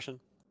action compression.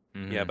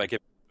 Yeah, by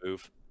giving a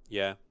move.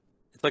 Yeah.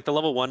 It's like the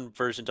level 1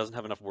 version doesn't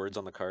have enough words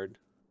on the card,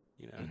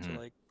 to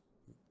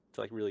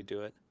really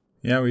do it.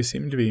 Yeah, we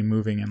seem to be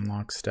moving in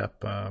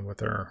lockstep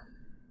with our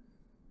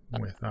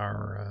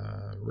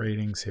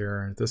ratings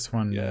here. This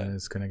one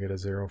is going to get a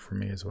 0 for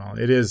me as well.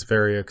 It is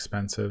very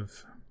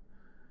expensive.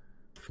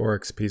 4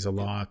 XP is a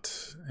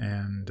lot,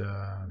 and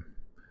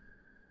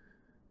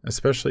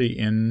especially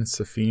in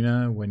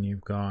Safina when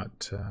you've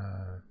got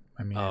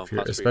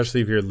especially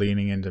if you're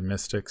leaning into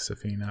Mystic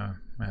Safina,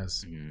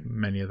 as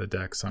many of the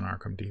decks on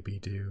Arkham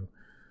DB do,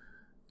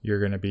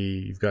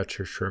 you've got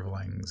your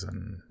Shrivelings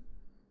and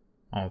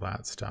all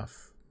that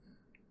stuff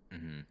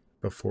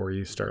before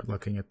you start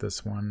looking at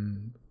this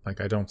one. Like,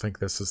 I don't think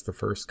this is the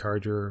first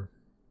card you're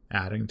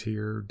adding to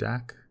your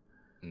deck.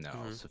 No.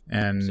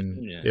 And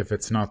if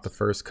it's not the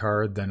first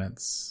card, then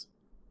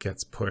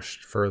gets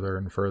pushed further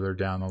and further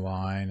down the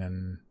line,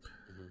 and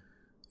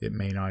it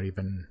may not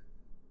even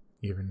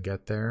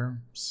get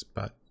there.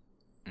 But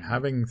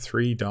having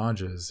 3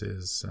 dodges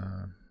is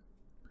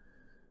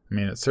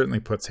it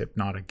certainly puts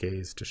Hypnotic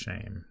Gaze to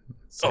shame.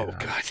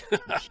 God.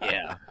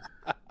 Yeah.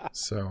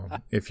 So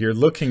if you're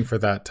looking for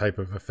that type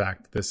of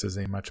effect, this is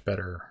a much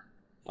better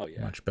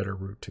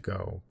route to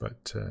go.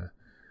 But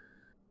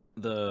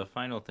the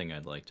final thing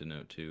I'd like to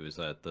note too is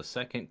that the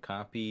second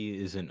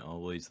copy isn't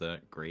always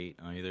that great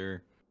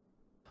either.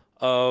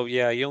 Oh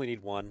yeah, you only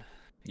need 1.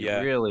 You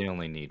really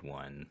only need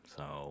 1.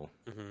 So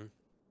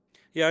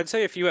yeah, I'd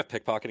say if you have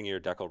pickpocketing in your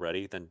deck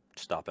already, then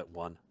stop at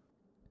 1.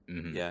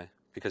 Yeah,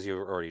 because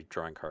you're already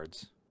drawing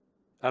cards.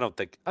 I don't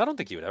think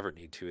you would ever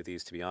need 2 of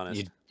these, to be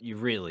honest. You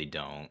really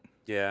don't.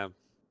 Yeah,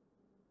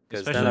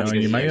 because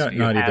you might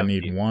not even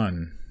need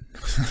 1.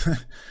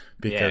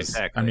 Because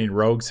exactly.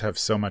 Rogues have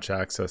so much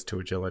access to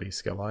agility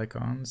skill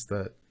icons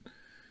that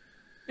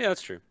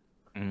that's true.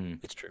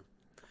 It's true,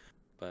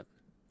 but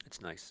it's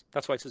nice.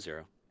 That's why it's a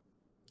 0.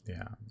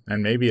 Yeah,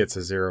 and maybe it's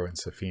a 0 in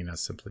Safina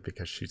simply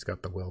because she's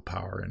got the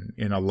willpower, and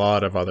in a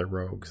lot of other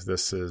rogues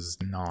this is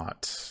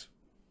not.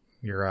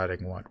 You're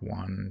adding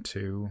 1,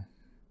 2.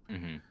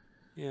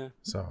 Yeah,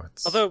 so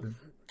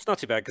it's not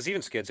too bad because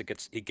even Skids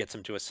it gets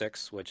him to a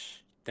 6,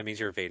 which that means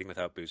you're evading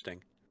without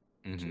boosting,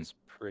 which is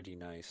pretty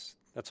nice.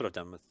 That's what I've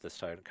done with this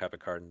type of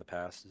card in the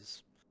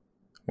past.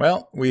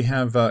 Well, we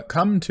have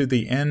come to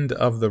the end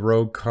of the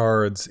rogue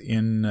cards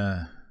in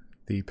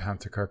the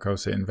Panther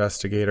Carcosa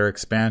Investigator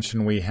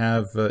Expansion. We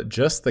have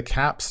just the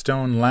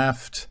capstone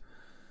left.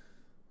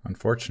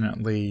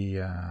 Unfortunately,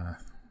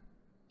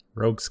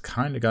 rogues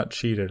kind of got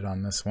cheated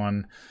on this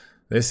one.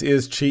 This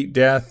is Cheat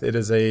Death. It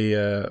is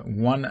a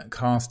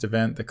 1-cost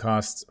event that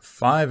costs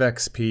 5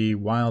 XP,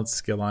 wild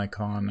skill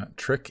icon,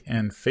 trick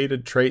and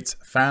fated traits,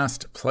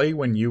 fast, play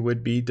when you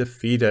would be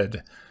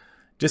defeated.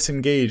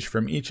 Disengage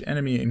from each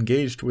enemy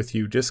engaged with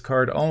you.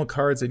 Discard all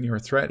cards in your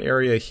threat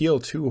area, heal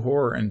 2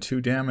 horror and 2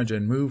 damage,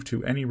 and move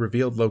to any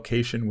revealed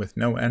location with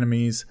no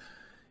enemies.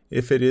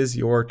 If it is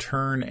your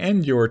turn,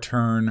 end your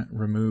turn.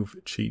 Remove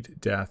Cheat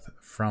Death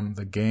from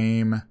the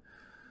game.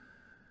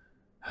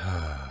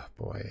 Oh,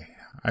 boy.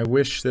 I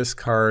wish this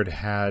card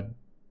had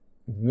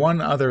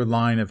one other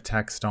line of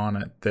text on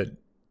it that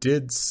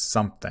did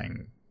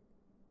something.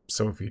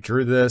 So if you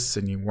drew this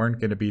and you weren't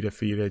going to be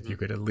defeated, you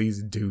could at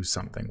least do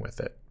something with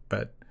it.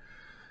 But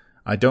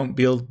I don't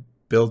build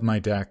my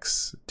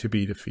decks to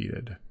be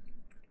defeated.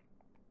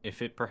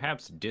 If it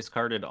perhaps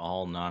discarded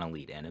all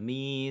non-elite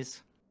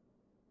enemies,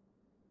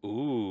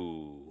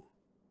 Ooh.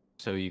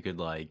 So you could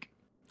like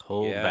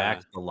hold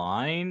back the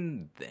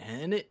line,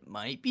 then it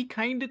might be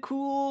kind of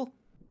cool.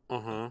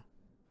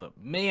 But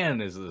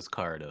man, is this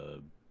card a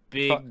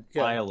big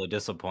pile of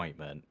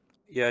disappointment.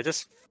 Yeah,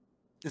 just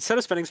instead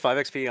of spending 5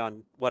 XP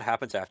on what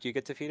happens after you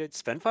get defeated,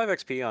 spend 5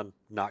 XP on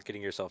not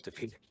getting yourself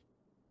defeated.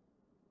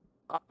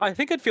 I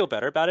think I'd feel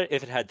better about it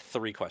if it had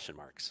 3 question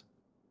marks.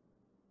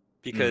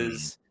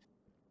 Because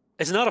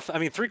it's not a... I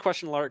mean, 3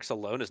 question marks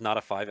alone is not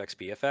a 5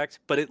 XP effect,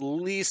 but at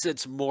least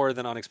it's more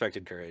than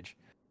Unexpected Courage.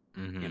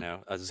 You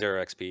know, a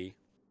 0 XP,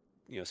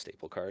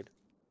 staple card.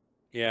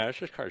 Yeah, it's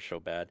just cards so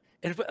bad.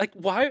 And like,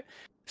 why?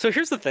 So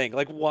here's the thing: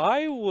 like,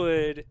 why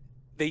would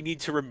they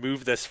need to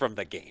remove this from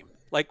the game?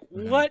 Like,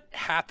 what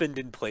happened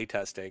in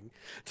playtesting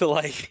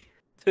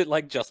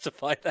to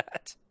justify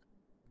that?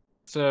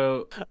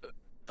 So,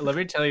 let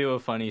me tell you a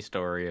funny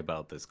story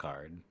about this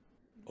card.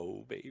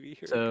 Oh baby,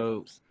 here it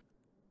comes.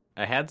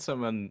 I had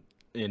someone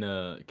in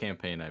a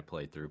campaign I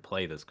played through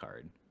play this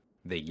card.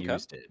 They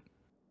used it,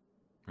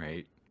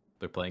 right?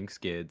 They're playing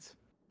Skids.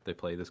 They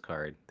play this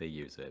card. They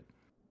use it.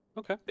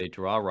 Okay. They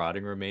draw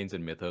Rotting Remains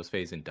in Mythos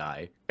phase and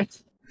die.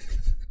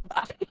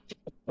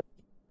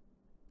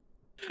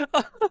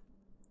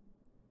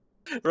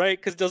 Right,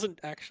 because it doesn't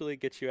actually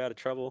get you out of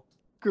trouble.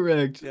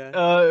 Correct.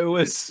 Yeah. It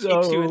was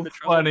so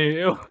funny.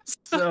 It was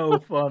so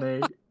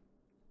funny.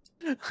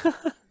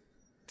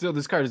 So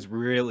this card is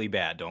really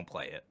bad. Don't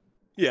play it.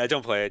 Yeah,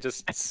 don't play it.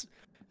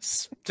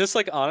 Just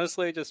like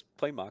honestly, just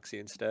play Moxie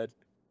instead.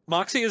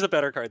 Moxie is a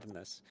better card than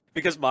this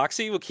because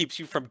Moxie will keep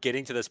you from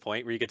getting to this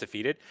point where you get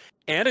defeated,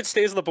 and it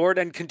stays on the board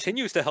and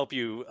continues to help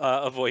you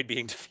avoid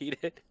being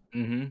defeated.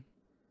 And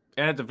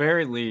at the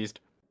very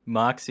least,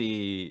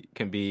 Moxie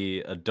can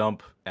be a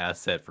dump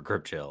asset for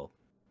Grip Chill.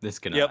 This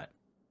cannot. Yep,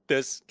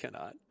 this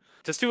cannot.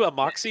 Just do a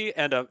Moxie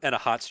and a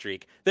Hot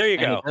Streak. There you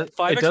go.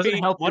 5 XP,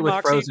 doesn't help 1 with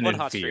Moxie, Frozen 1 in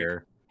Hot Fear.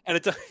 Streak. And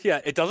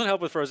it doesn't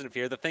help with Frozen in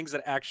Fear. The things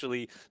that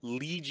actually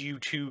lead you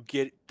to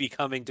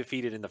becoming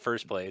defeated in the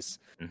first place.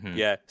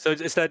 Yeah. So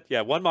instead,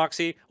 1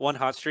 Moxie, 1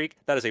 Hot Streak.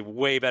 That is a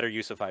way better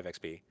use of 5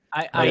 XP.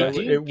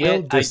 It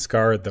will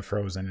discard the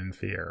Frozen in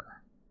Fear.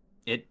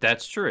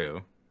 That's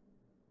true.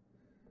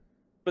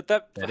 But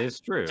that is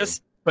true.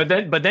 But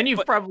then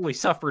you've probably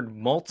suffered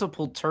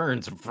multiple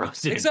turns of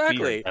Frozen in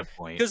Fear at that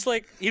point. Because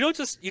like you don't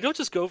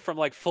just go from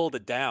like full to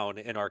down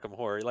in Arkham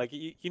Horror. Like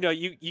you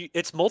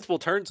it's multiple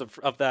turns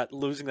of that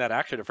losing that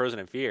action to Frozen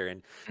in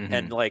Fear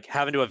and like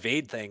having to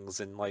evade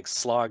things and like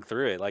slog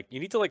through it. Like you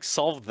need to like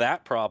solve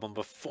that problem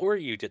before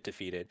you get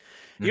defeated.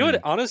 You know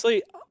what?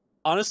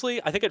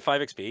 Honestly, I think at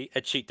 5 XP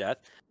at Cheat Death,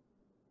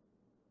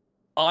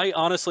 I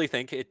honestly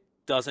think it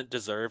doesn't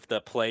deserve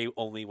the play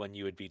only when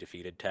you would be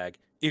defeated tag.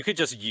 You could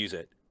just use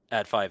it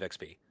at 5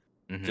 XP.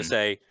 To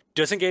say,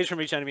 disengage from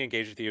each enemy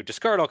engaged with you,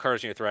 discard all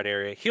cards in your threat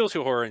area, heal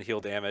 2 horror and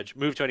heal damage,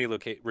 move to any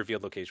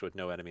revealed location with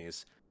no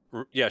enemies.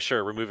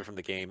 Remove it from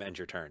the game, end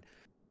your turn.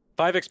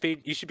 5 XP,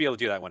 you should be able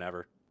to do that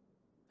whenever.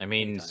 I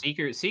mean,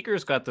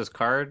 Seeker's got this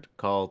card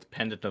called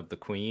Pendant of the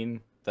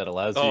Queen that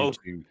allows you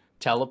to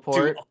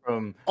teleport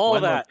from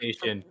one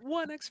location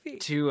 1 XP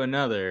to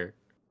another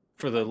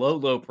for the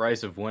low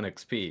price of 1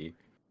 XP.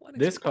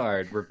 This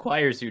card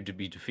requires you to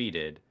be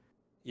defeated.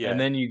 Yeah. And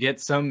then you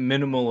get some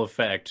minimal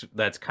effect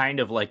that's kind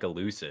of like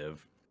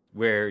elusive,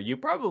 where you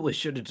probably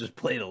should have just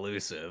played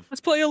elusive.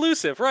 Let's play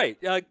elusive, right?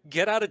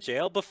 Get out of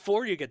jail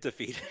before you get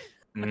defeated.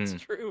 That's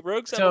true.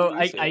 Rogues have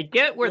elusive. I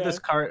get where this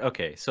card...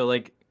 Okay, so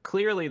like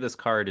clearly this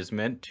card is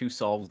meant to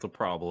solve the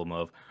problem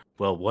of,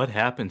 well, what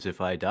happens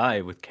if I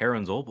die with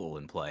Karen's Opal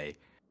in play?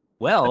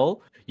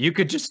 Well, you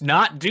could just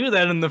not do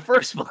that in the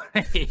first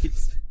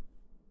place.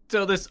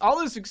 So all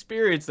this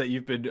experience that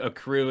you've been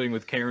accruing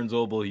with Karen's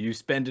Opal, you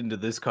spend into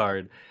this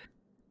card.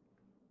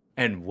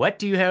 And what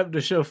do you have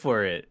to show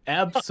for it?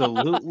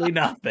 Absolutely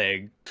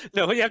nothing.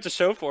 No, what you have to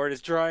show for it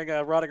is drawing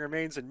Rotting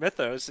Remains and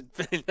Mythos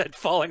and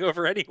falling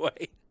over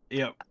anyway.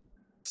 Yep.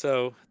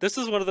 So this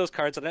is one of those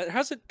cards, and it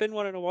hasn't been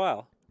one in a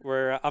while,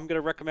 where I'm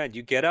going to recommend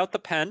you get out the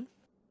pen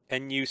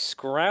and you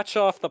scratch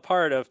off the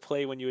part of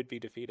play when you would be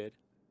defeated.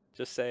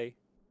 Just say,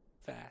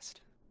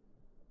 fast.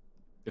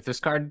 If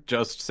this card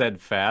just said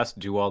fast,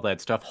 do all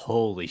that stuff,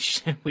 holy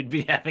shit, we'd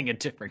be having a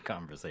different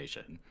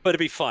conversation. But it'd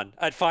be fun.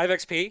 At 5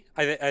 XP,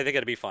 I think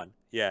it'd be fun.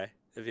 Yeah,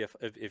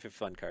 if a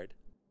fun card.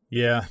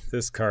 Yeah,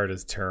 this card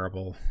is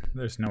terrible.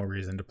 There's no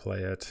reason to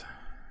play it.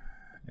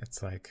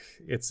 It's like,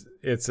 it's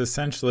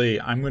essentially,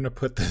 I'm going to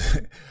put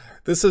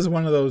this is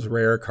one of those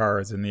rare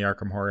cards in the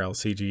Arkham Horror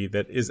LCG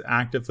that is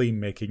actively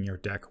making your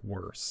deck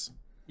worse.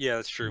 Yeah,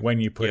 that's true. When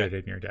you put it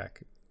in your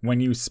deck. When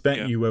you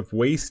you have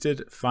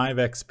wasted 5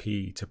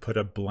 XP to put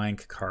a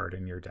blank card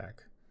in your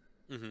deck.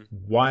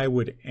 Why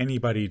would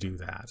anybody do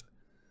that?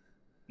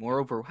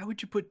 Moreover, why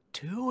would you put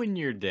 2 in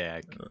your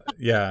deck?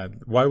 Yeah,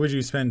 why would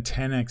you spend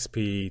 10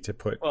 XP to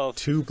put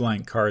 2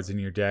 blank cards in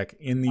your deck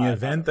in the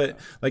event that,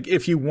 like,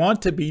 if you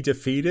want to be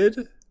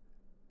defeated,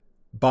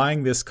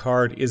 buying this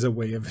card is a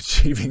way of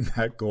achieving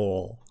that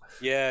goal.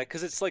 Yeah,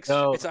 because it's like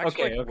Oh, it's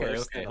actually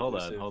worse okay. than Hold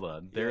elusive.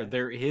 on. Yeah.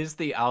 There is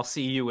the "I'll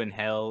see you in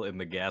hell" and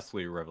the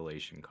 "Ghastly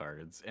Revelation"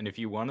 cards, and if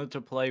you wanted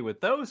to play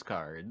with those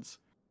cards,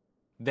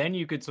 then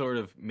you could sort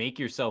of make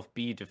yourself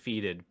be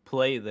defeated.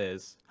 Play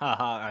this,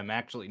 haha! I'm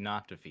actually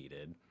not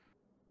defeated.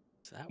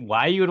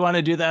 Why you would want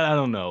to do that, I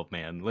don't know,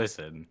 man.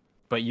 Listen,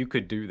 but you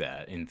could do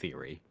that in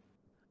theory.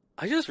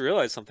 I just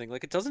realized something.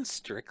 Like, it doesn't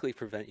strictly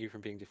prevent you from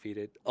being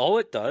defeated. All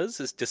it does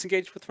is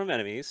disengage from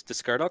enemies,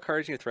 discard all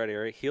cards in your threat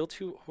area, heal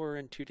 2 horror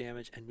and 2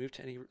 damage, and move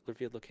to any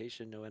revealed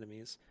location, no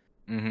enemies.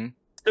 Mm-hmm.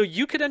 So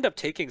you could end up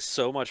taking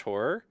so much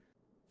horror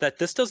that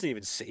this doesn't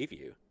even save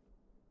you.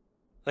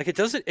 Like, it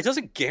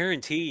doesn't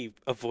guarantee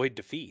avoid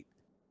defeat.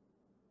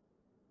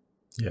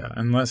 Yeah,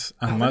 unless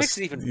makes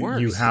it even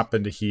worse. you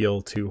happen to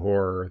heal 2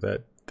 horror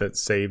that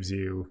saves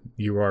you.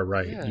 You are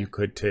right. Yeah. You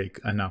could take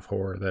enough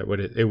horror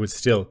that it would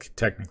still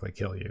technically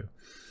kill you.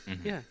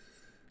 Mm-hmm. Yeah.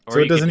 So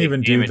it doesn't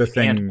even do the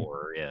thing.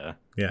 Horror, yeah.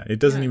 Yeah, it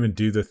doesn't even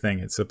do the thing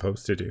it's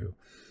supposed to do.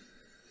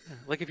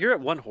 Like, if you're at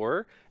 1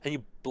 horror and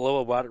you blow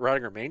a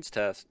rotting remains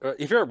test, or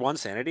if you're at 1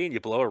 sanity and you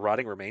blow a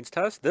rotting remains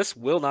test, this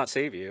will not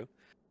save you.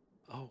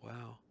 Oh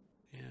wow.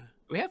 Yeah.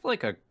 We have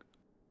like a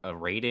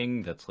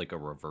rating that's like a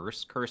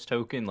reverse curse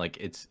token. Like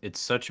it's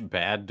such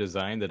bad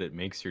design that it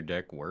makes your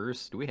deck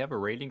worse. Do we have a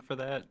rating for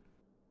that,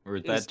 or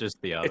is that just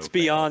the auto? It's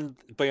beyond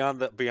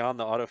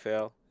the auto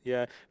fail.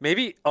 Yeah,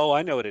 maybe. Oh,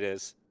 I know what it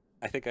is.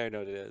 I think I know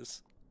what it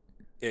is.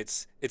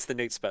 It's the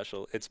Nate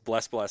special. It's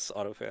bless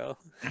auto fail,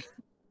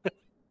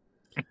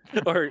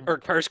 or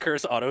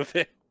curse auto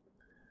fail.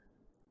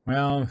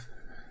 Well,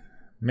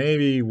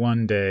 maybe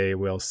one day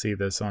we'll see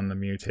this on the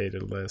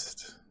mutated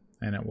list,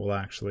 and it will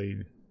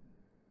actually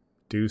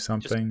do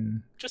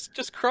something.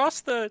 Just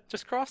cross that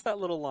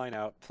little line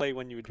out. Play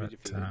when you would be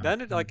defeated. Then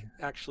it like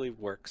actually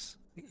works.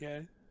 Yeah.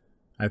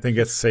 I think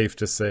it's safe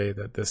to say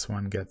that this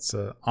one gets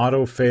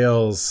auto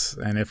fails,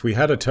 and if we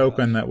had a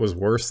token that was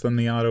worse than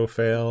the auto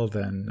fail,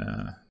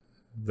 then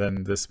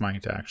this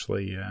might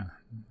actually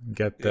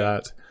get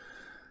that.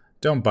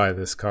 Don't buy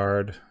this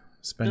card.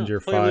 Spend your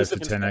 5 to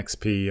 10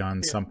 XP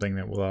on something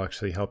that will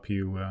actually help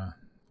you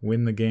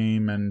win the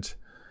game. And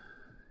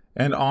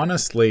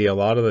honestly, a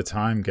lot of the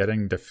time,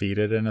 getting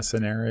defeated in a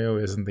scenario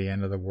isn't the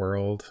end of the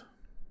world,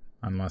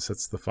 unless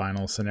it's the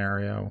final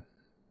scenario.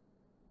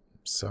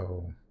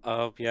 So.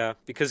 Oh yeah,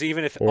 because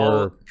even if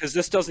because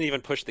this doesn't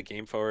even push the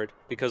game forward,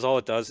 because all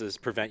it does is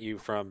prevent you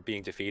from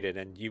being defeated,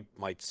 and you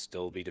might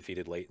still be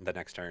defeated late in the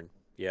next turn.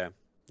 Yeah,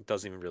 it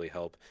doesn't even really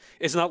help.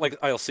 It's not like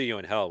I'll see you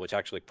in hell, which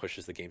actually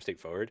pushes the game state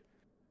forward.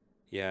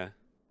 Yeah.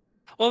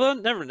 Well,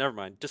 then never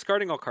mind.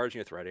 Discarding all cards in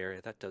your threat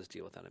area, that does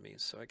deal with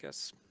enemies, so I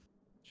guess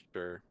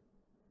sure.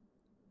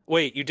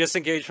 Wait, you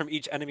disengage from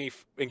each enemy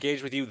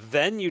engaged with you,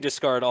 then you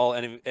discard all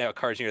enemy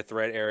cards in your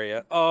threat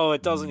area. Oh,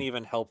 it doesn't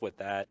even help with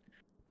that.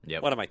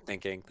 Yep. What am I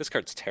thinking? This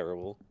card's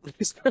terrible.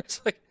 This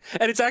card's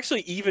and it's actually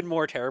even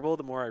more terrible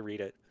the more I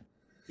read it.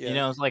 Yeah. You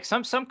know, it's like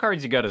some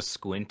cards you got to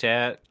squint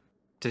at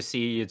to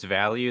see its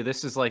value.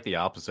 This is like the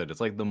opposite.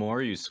 It's like the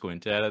more you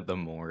squint at it, the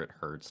more it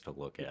hurts to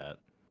look at.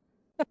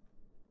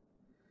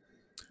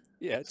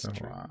 Yeah, it's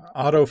true.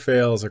 Auto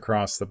fails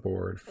across the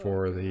board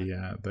for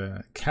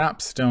the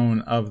capstone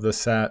of the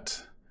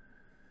set.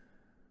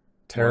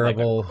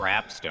 Terrible. Like a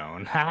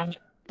crapstone.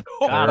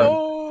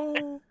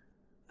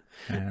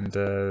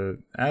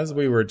 And as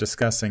we were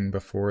discussing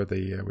before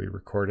we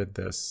recorded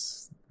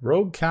this,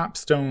 rogue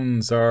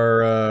capstones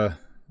are a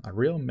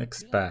real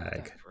mixed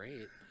bag.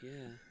 Great,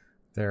 yeah.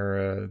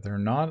 They're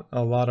not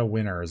a lot of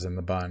winners in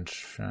the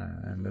bunch,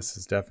 and this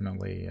is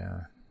definitely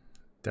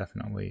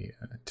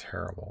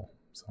terrible.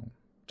 So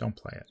don't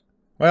play it.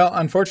 Well,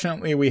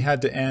 unfortunately, we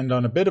had to end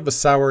on a bit of a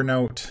sour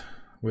note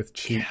with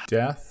Cheap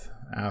Death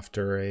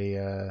after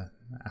a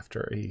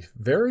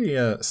very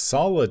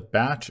solid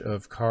batch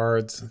of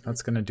cards.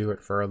 That's going to do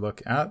it for a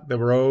look at the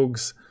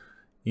rogues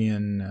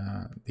in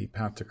the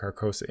Path to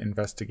Carcosa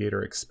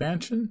Investigator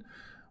Expansion.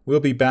 We'll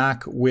be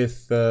back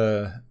with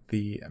the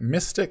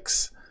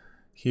Mystics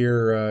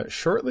here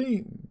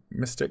shortly.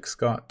 Mystics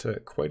got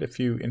quite a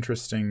few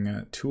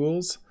interesting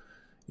tools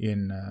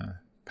in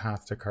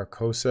Path to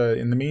Carcosa.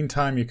 In the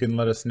meantime, you can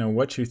let us know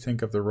what you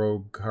think of the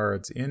rogue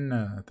cards in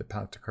the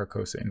Path to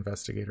Carcosa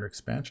Investigator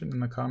Expansion in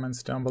the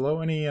comments down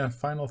below. Any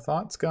final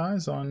thoughts,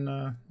 guys, on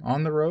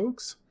the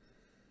rogues?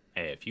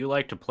 Hey, if you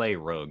like to play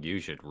rogue, you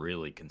should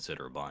really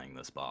consider buying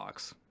this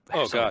box.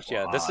 Oh gosh,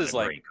 yeah, this is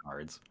like great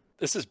cards.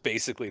 This is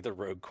basically the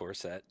rogue core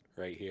set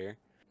right here.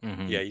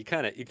 Mm-hmm. Yeah,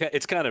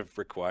 it's kind of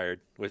required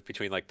with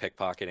between like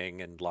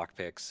pickpocketing and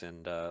lockpicks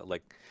and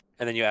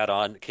and then you add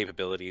on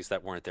capabilities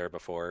that weren't there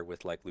before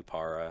with like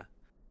Lupara,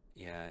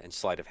 yeah, and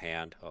sleight of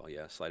hand. Oh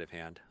yeah, sleight of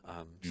hand.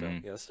 So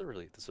yeah, this is a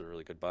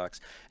really good box.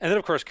 And then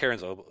of course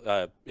Sharon's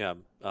Obel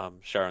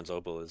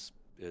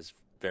is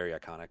very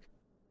iconic,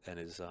 and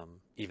is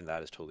even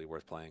that is totally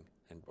worth playing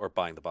or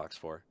buying the box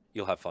for.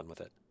 You'll have fun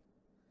with it.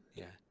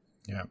 Yeah.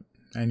 Yeah.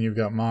 And you've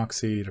got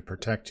Moxie to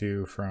protect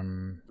you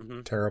from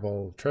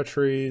terrible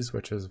treacheries,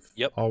 which has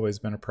always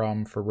been a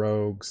problem for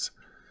rogues.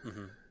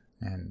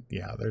 And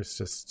yeah, there's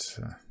just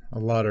a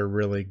lot of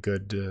really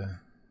good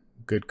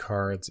good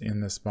cards in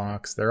this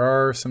box. There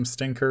are some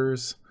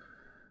stinkers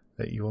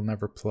that you will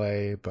never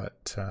play,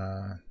 but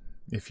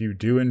if you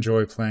do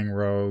enjoy playing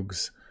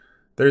rogues,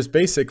 there's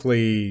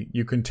basically,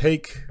 you can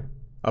take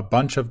a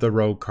bunch of the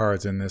rogue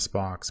cards in this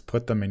box,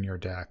 put them in your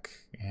deck,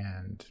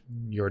 and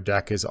your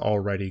deck is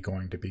already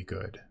going to be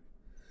good.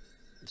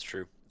 It's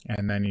true.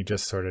 And then you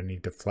just sort of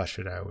need to flesh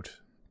it out.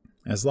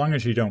 As long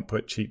as you don't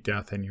put cheat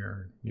death in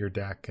your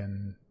deck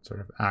and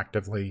sort of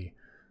actively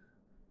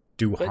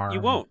do harm. But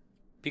you won't,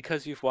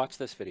 because you've watched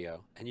this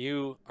video and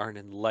you are an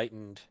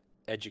enlightened,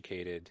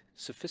 educated,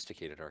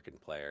 sophisticated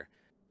Arcan player,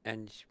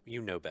 and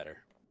you know better.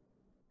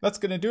 That's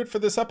going to do it for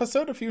this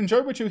episode. If you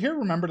enjoyed what you hear,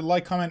 remember to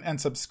like, comment,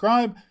 and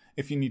subscribe.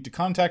 If you need to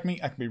contact me,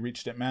 I can be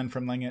reached at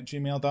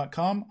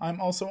manfromleng@gmail.com. I'm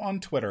also on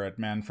Twitter at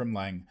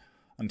manfromleng.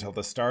 Until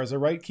the stars are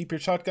right, keep your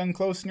shotgun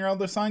close and your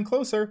elder sign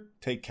closer.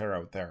 Take care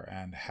out there,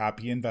 and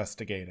happy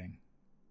investigating.